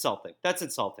 That's insulting. That's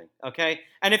insulting. Okay,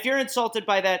 and if you're insulted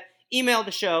by that, email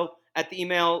the show at the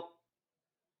email.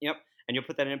 Yep, and you'll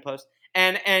put that in post.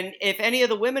 And if any of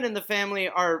the women in the family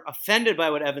are offended by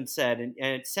what Evan said,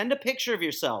 and send a picture of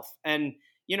yourself, and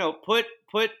put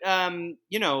in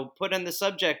the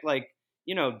subject like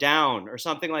down or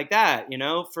something like that.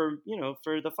 For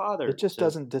the father. It just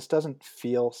doesn't. This doesn't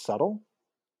feel subtle.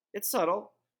 It's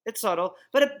subtle.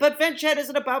 But vent chat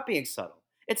isn't about being subtle.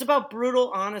 It's about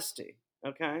brutal honesty.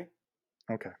 Okay.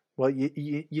 Well,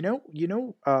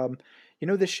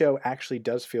 this show actually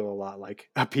does feel a lot like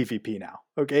a PvP now.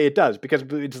 Okay, it does, because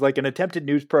it's like an attempted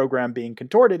news program being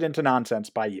contorted into nonsense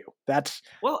by you.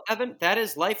 Well, Evan, that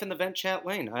is life in the vent chat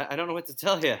lane. I don't know what to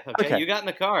tell you. Okay, you got in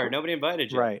the car. Nobody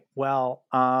invited you. Right. Well,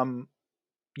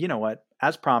 you know what?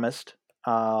 As promised,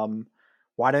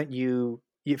 why don't you,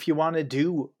 if you want to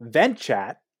do vent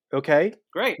chat? Okay,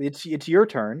 great. It's your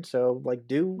turn. So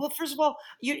do. Well, first of all,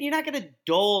 you're not going to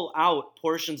dole out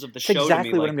portions of the show. That's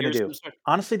exactly to me, what I'm going to do.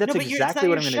 Honestly, that's exactly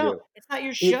what I'm going to do. It's not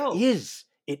your show. It is.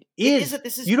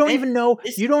 You don't even know.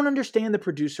 You don't understand the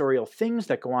producerial things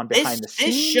that go on behind the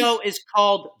scenes. This show is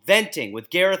called Venting with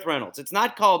Gareth Reynolds. It's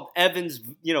not called Evan's.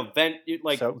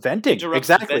 Venting.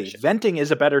 Exactly. Venting is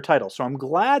a better title. So I'm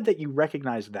glad that you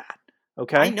recognize that.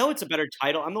 Okay. I know it's a better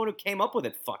title. I'm the one who came up with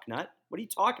it, fucknut. What are you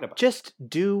talking about? Just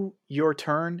do your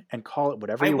turn and call it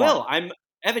whatever you want. I will.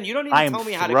 Evan, you don't need to tell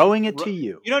me how to... I'm throwing it to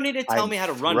you. You don't need to tell me how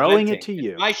to run throwing venting. It to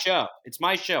you. It's my show. It's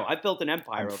my show. I've built an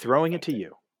empire. I'm throwing it to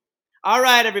you. All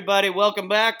right, everybody, welcome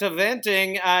back to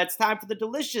Venting. It's time for the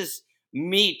delicious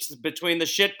meat between the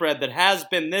shitbread that has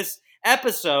been this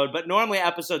episode, but normally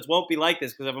episodes won't be like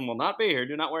this because everyone will not be here.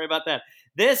 Do not worry about that.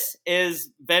 This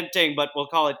is Venting, but we'll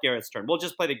call it Garrett's turn. We'll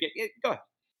just play the game. Go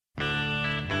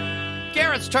ahead.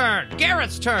 Garrett's turn.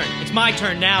 Garrett's turn. It's my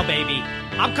turn now, baby.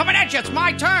 I'm coming at you. It's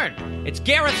my turn. It's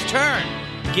Garrett's turn.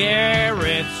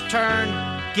 Garrett's turn.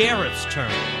 Garrett's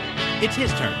turn. It's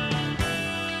his turn.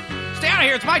 Stay out of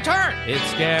here. It's my turn.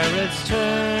 It's Garrett's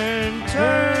turn.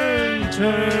 Turn,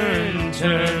 turn,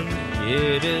 turn.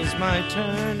 It is my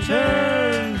turn.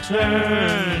 Turn,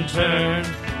 turn, turn.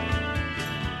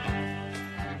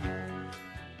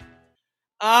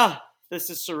 This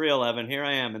is surreal, Evan. Here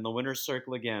I am in the winner's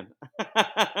circle again.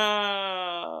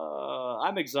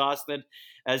 I'm exhausted,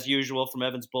 as usual, from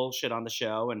Evan's bullshit on the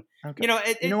show. And, Okay.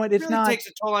 it what? It's really not. takes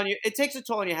a toll on you. It takes a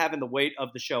toll on you having the weight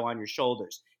of the show on your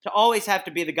shoulders. To always have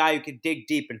to be the guy who can dig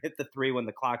deep and hit the three when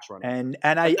the clock's running.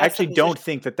 And I that's actually the don't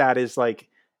position. think that is like,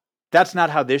 that's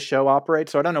not how this show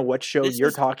operates. So I don't know what show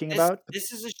you're talking about.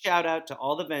 This is a shout out to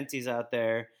all the venties out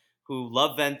there who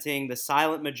love venting, the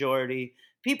silent majority,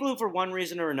 people who, for one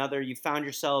reason or another, you found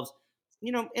yourselves,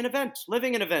 in events,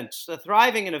 living in events,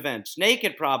 thriving in events,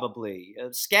 naked probably,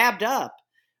 scabbed up.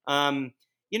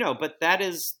 But that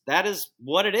is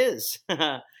what it is.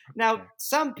 Now,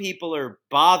 some people are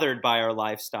bothered by our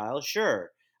lifestyle,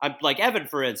 sure. I'm like Evan,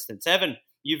 for instance. Evan,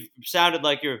 you've sounded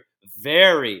like you're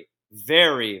very,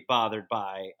 very bothered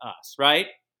by us, right?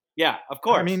 Yeah, of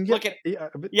course. I mean, look at yeah.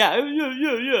 yeah.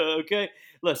 Okay,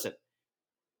 listen.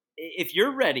 If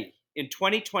you're ready in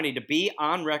 2020 to be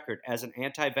on record as an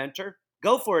anti-venter,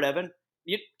 go for it, Evan.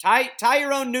 You tie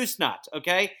your own noose knot,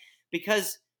 okay?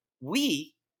 Because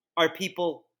we are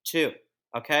people too,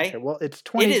 okay? Okay, well, it's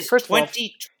 20. It is first 20. of all,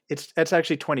 it's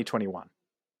actually 2021.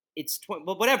 It's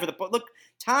well, whatever. Look,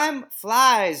 time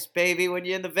flies, baby, when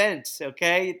you're in the vents.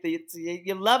 Okay,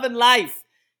 you're loving life.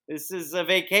 This is a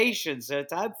vacation, so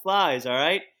time flies. All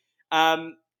right,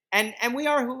 and we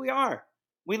are who we are.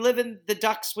 We live in the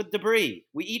ducts with debris.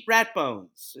 We eat rat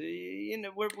bones. We're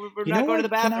not going to the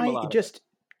bathroom a lot.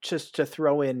 Just to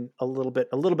throw in a little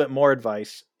bit more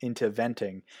advice into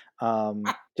venting,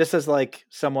 just as like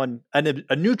someone,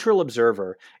 a neutral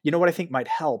observer, what I think might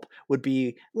help would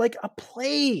be like a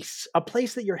place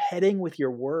that you're heading with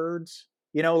your words,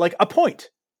 like a point,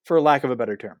 for lack of a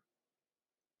better term.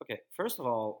 Okay, first of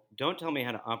all, don't tell me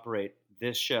how to operate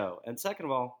this show. And second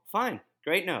of all, fine,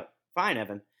 great note. Fine,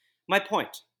 Evan. My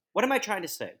point. What am I trying to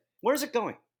say? Where's it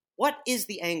going? What is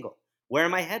the angle? Where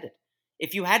am I headed?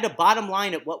 If you had to bottom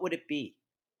line it, what would it be?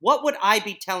 What would I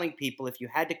be telling people if you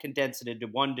had to condense it into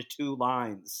 1 to 2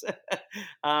 lines?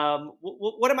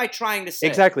 What am I trying to say?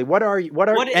 Exactly.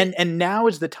 And now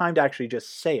is the time to actually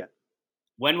just say it.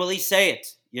 When will he say it?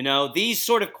 These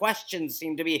sort of questions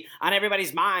seem to be on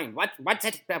everybody's mind. What's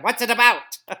it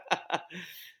about?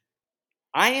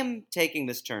 I am taking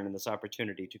this turn and this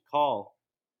opportunity to call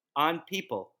on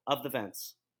people of the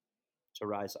vents to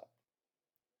rise up.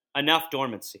 Enough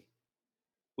dormancy.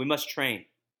 We must train.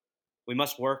 We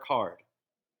must work hard.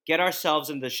 Get ourselves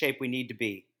into the shape we need to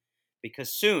be,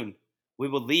 because soon we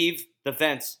will leave the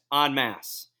vents en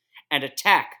masse and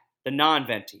attack the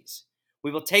non-venties.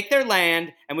 We will take their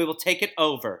land and we will take it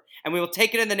over, and we will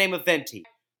take it in the name of Venti.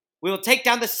 We will take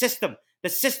down the system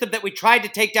that we tried to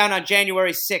take down on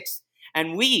January 6th,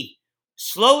 and we,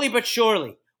 slowly but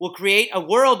surely, will create a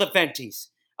world of Venties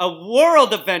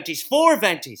for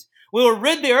Venties. We will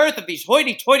rid the earth of these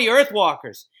hoity-toity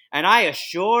earthwalkers. And I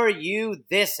assure you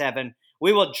this, Evan,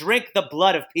 we will drink the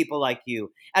blood of people like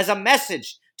you as a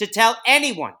message to tell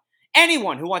anyone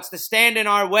who wants to stand in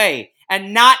our way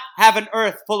and not have an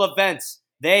earth full of vents,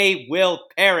 they will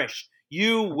perish.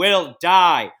 You will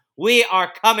die. We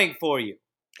are coming for you.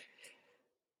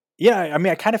 Yeah, I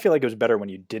mean, I kind of feel like it was better when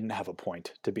you didn't have a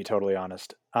point, to be totally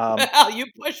honest. Well, you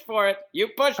push for it.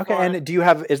 Okay, and do you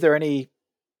have? Is there any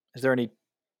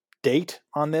date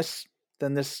on this?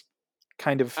 Then this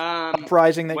kind of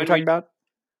uprising that you're talking about?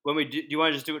 Do you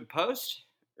want to just do it in post,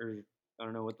 or I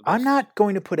don't know what the. I'm not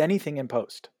going to put anything in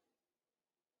post.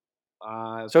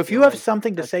 So if you have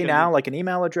something to say now, like an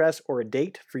email address or a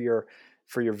date for your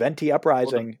Venti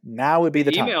uprising, now would be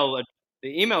the time.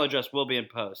 The email address will be in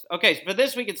post. Okay, so for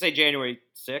this we can say January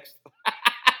 6th.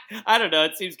 I don't know.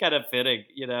 It seems kind of fitting,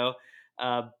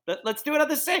 But let's do it on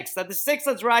the 6th. On the 6th,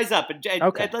 let's rise up and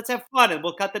let's have fun, and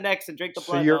we'll cut the necks and drink the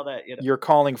blood and all that. You're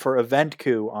calling for a vent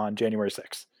coup on January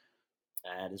 6th.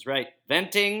 That is right.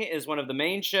 Venting is one of the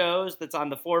main shows that's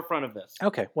on the forefront of this.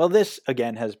 Okay. Well, this,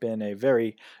 again, has been a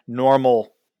very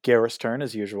normal Garrett's turn,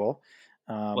 as usual.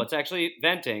 Well, it's actually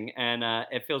venting, and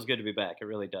it feels good to be back. It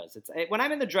really does. When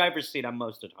I'm in the driver's seat, I'm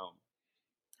most at home.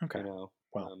 Okay. You know,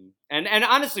 Well. and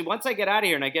honestly, once I get out of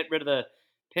here and I get rid of the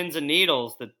pins and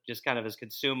needles that just kind of has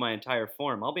consumed my entire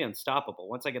form, I'll be unstoppable.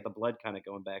 Once I get the blood kind of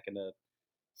going back into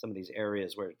some of these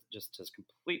areas where it just has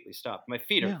completely stopped, my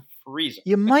feet are freezing.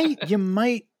 You might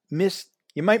miss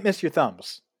your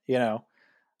thumbs. You know.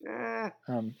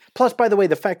 Plus, by the way,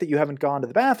 the fact that you haven't gone to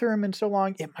the bathroom in so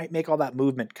long, it might make all that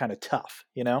movement kind of tough.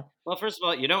 You know. Well, first of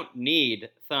all, you don't need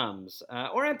thumbs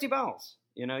or empty bowels.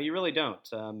 You know, you really don't.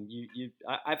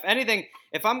 If anything,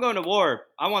 if I'm going to war,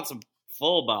 I want some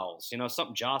full bowels. You know,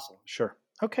 something jostling. Sure.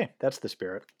 Okay, that's the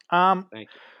spirit. Thank you.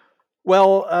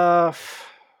 Well,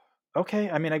 okay.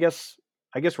 I mean, I guess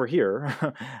we're here.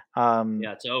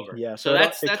 Yeah, it's over. Yeah. So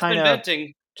that's been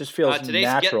venting. Just feels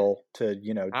natural to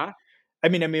Huh? I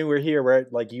mean, we're here where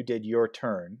like you did your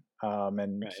turn,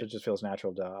 and Right. So it just feels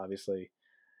natural to obviously.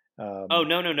 Oh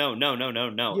no! Yeah.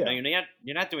 No,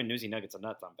 you're not doing newsy nuggets and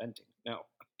nuts on venting. No,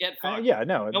 get fucked. Yeah,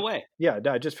 no way. Yeah,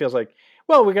 no, it just feels like,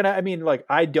 well, we're gonna. I mean, like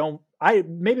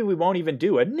maybe we won't even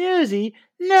do a newsy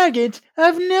nuggets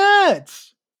of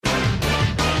nuts.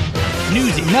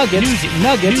 Newsy nuggets, newsy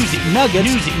nuggets, newsy nuggets,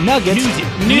 newsy nuggets,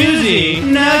 newsy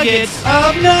nuggets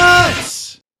of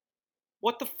nuts.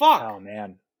 What the fuck? Oh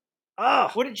man. Oh,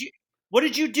 What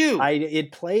did you do?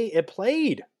 It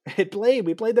played.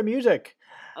 We played the music.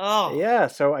 Oh Yeah,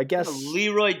 so I guess what a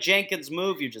Leroy Jenkins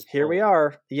move you just here pulled. we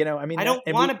are. You know, I mean, I don't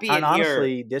want to be in and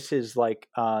honestly, this is like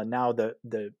now the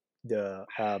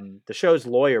show's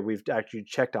lawyer. We've actually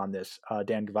checked on this,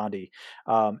 Dan Gavandi.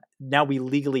 Now we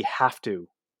legally have to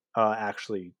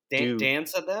actually do. Dan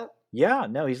said that. Yeah,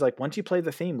 no, he's like, once you play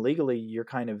the theme legally, you're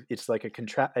it's like a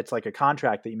contract. It's like a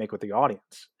contract that you make with the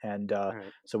audience, and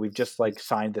Right. so we've just like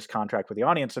signed this contract with the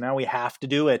audience. So now we have to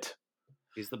do it.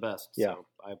 He's the best. Yeah. So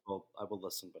I will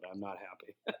listen, but I'm not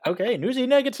happy. Okay, newsy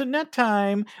nuggets and net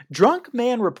time. Drunk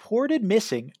man reported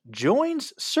missing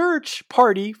joins search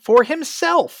party for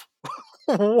himself.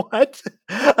 What?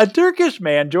 A Turkish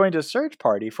man joined a search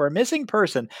party for a missing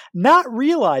person, not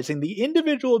realizing the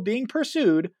individual being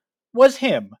pursued was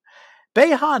him.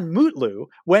 Beyhan Mutlu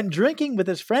went drinking with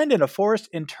his friend in a forest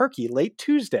in Turkey late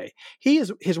Tuesday.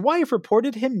 His wife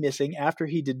reported him missing after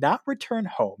he did not return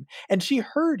home, and she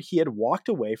heard he had walked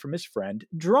away from his friend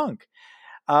drunk.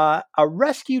 A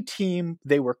rescue team,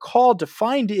 they were called to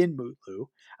find in Mutlu,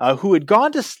 who had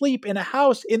gone to sleep in a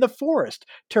house in the forest,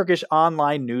 Turkish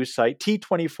online news site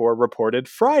T24 reported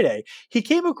Friday. He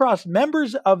came across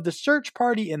members of the search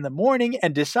party in the morning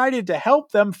and decided to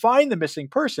help them find the missing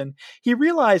person. He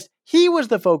realized he was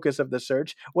the focus of the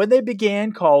search when they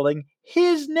began calling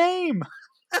his name.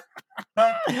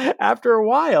 After a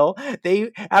while,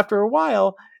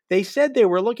 they said they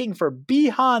were looking for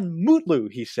Beyhan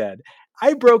Mutlu, he said.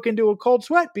 I broke into a cold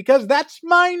sweat because that's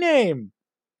my name.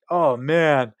 Oh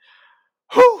man.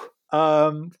 Whew.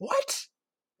 What?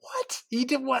 He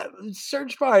did what?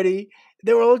 Search party.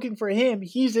 They were looking for him.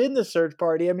 He's in the search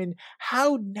party. I mean,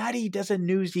 how nutty does a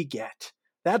newsie get?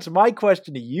 That's my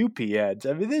question to you, P-heads.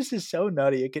 I mean, this is so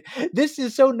nutty.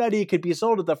 It could be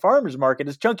sold at the farmer's market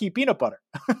as chunky peanut butter.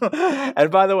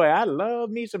 And by the way, I love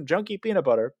me some chunky peanut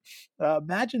butter.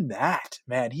 Imagine that,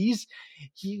 man. He's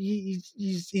in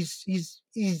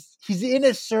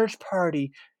a search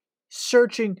party,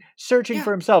 searching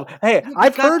for himself. Hey,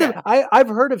 I've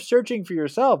heard of searching for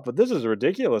yourself, but this is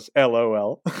ridiculous.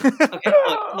 LOL. Okay,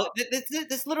 look,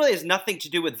 this literally has nothing to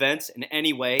do with Vince in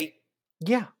any way.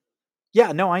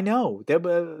 Yeah, no, I know.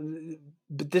 But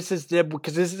this is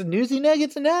because this is newsy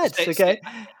nuggets and nuts. Okay,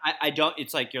 I don't.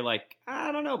 It's like you're like,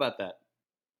 I don't know about that.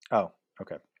 Oh,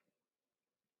 okay.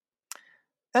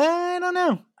 I don't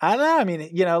know. I mean,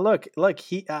 look.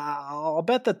 I'll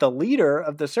bet that the leader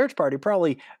of the search party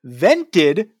probably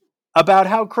vented about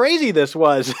how crazy this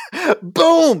was.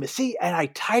 Boom. See, and I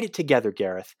tied it together,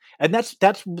 Gareth. And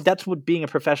that's what being a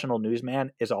professional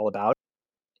newsman is all about.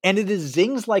 And it is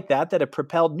zings like that have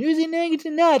propelled Newsy Nuggets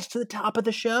and Nuts to the top of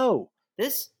the show.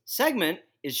 This segment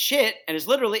is shit and is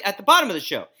literally at the bottom of the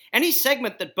show. Any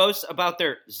segment that boasts about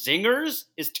their zingers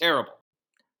is terrible.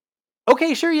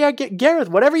 Okay, sure, yeah, Gareth,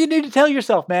 whatever you need to tell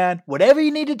yourself, man. Whatever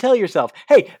you need to tell yourself.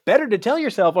 Hey, better to tell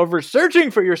yourself over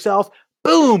searching for yourself.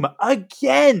 Boom!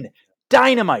 Again!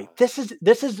 Dynamite. This is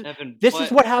Evan,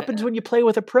 what happens when you play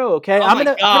with a pro, okay? Oh I'm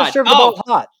gonna serve the ball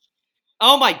hot.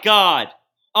 Oh my god!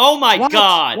 Oh my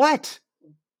god! What?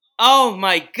 Oh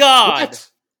my god!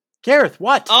 What? Gareth,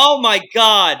 what? Oh my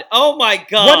god! Oh my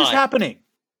god! What is happening?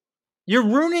 You're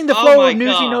ruining the flow of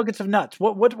Newsy Nuggets of Nuts.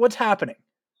 What's happening?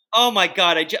 Oh my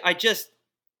god! I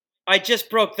just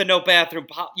broke the no bathroom.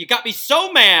 You got me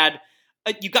so mad.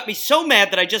 You got me so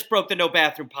mad that I just broke the no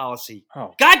bathroom policy.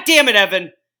 Oh. God damn it,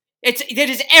 Evan! It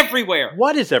is everywhere.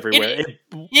 What is everywhere?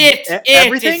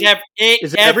 Everything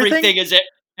is everything?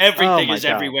 Everything my is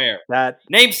God. everywhere. That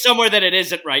Name somewhere that it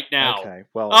isn't right now. okay?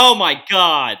 Well, Oh my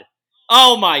God!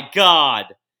 Oh my God!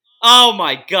 Oh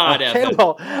my God, okay, Evan!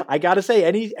 well, I gotta say,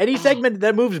 any segment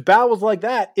that moves bowels like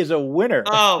that is a winner.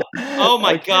 Oh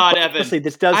my Okay, God, but Evan! honestly,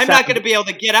 this does. I'm not going to be able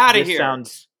to get out of This here.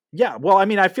 sounds. Yeah, well, I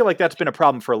mean, I feel like that's been a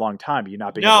problem for a long time. You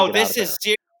not being able No, to get out this of is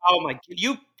serious. Oh my!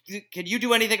 Can you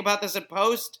do anything about this in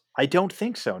post? I don't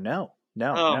think so. No.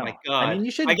 Oh my God! I mean,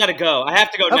 you should. I gotta go. I have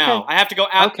to go now. I have to go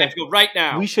out. Okay. I have to go right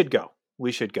now. We should go.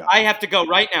 We should go. I have to go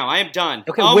right now. I am done.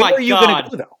 Okay. Oh Where my are you God! going to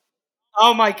go though?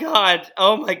 Oh my God!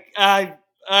 Oh my!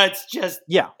 It's just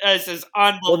Yeah. this is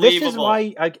Well, unbelievable. this is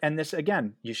why. And this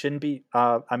again, you shouldn't be.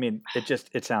 I mean,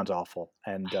 it sounds awful.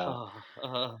 And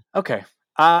okay.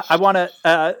 I want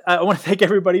to thank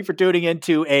everybody for tuning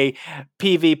into a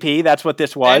PvP. That's what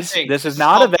this was. Venting. This This is is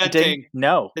not called a venting. venting.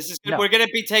 No. This is good. No. We're going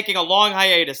to be taking a long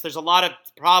hiatus. There's a lot of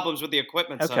problems with the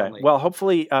equipment. Okay. Suddenly. Well,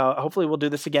 hopefully we'll do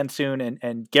this again soon,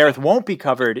 and Gareth won't be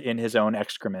covered in his own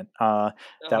excrement. That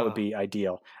would be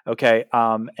ideal. Okay.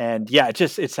 And yeah,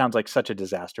 it sounds like such a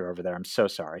disaster over there. I'm so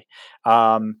sorry.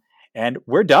 And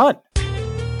we're done.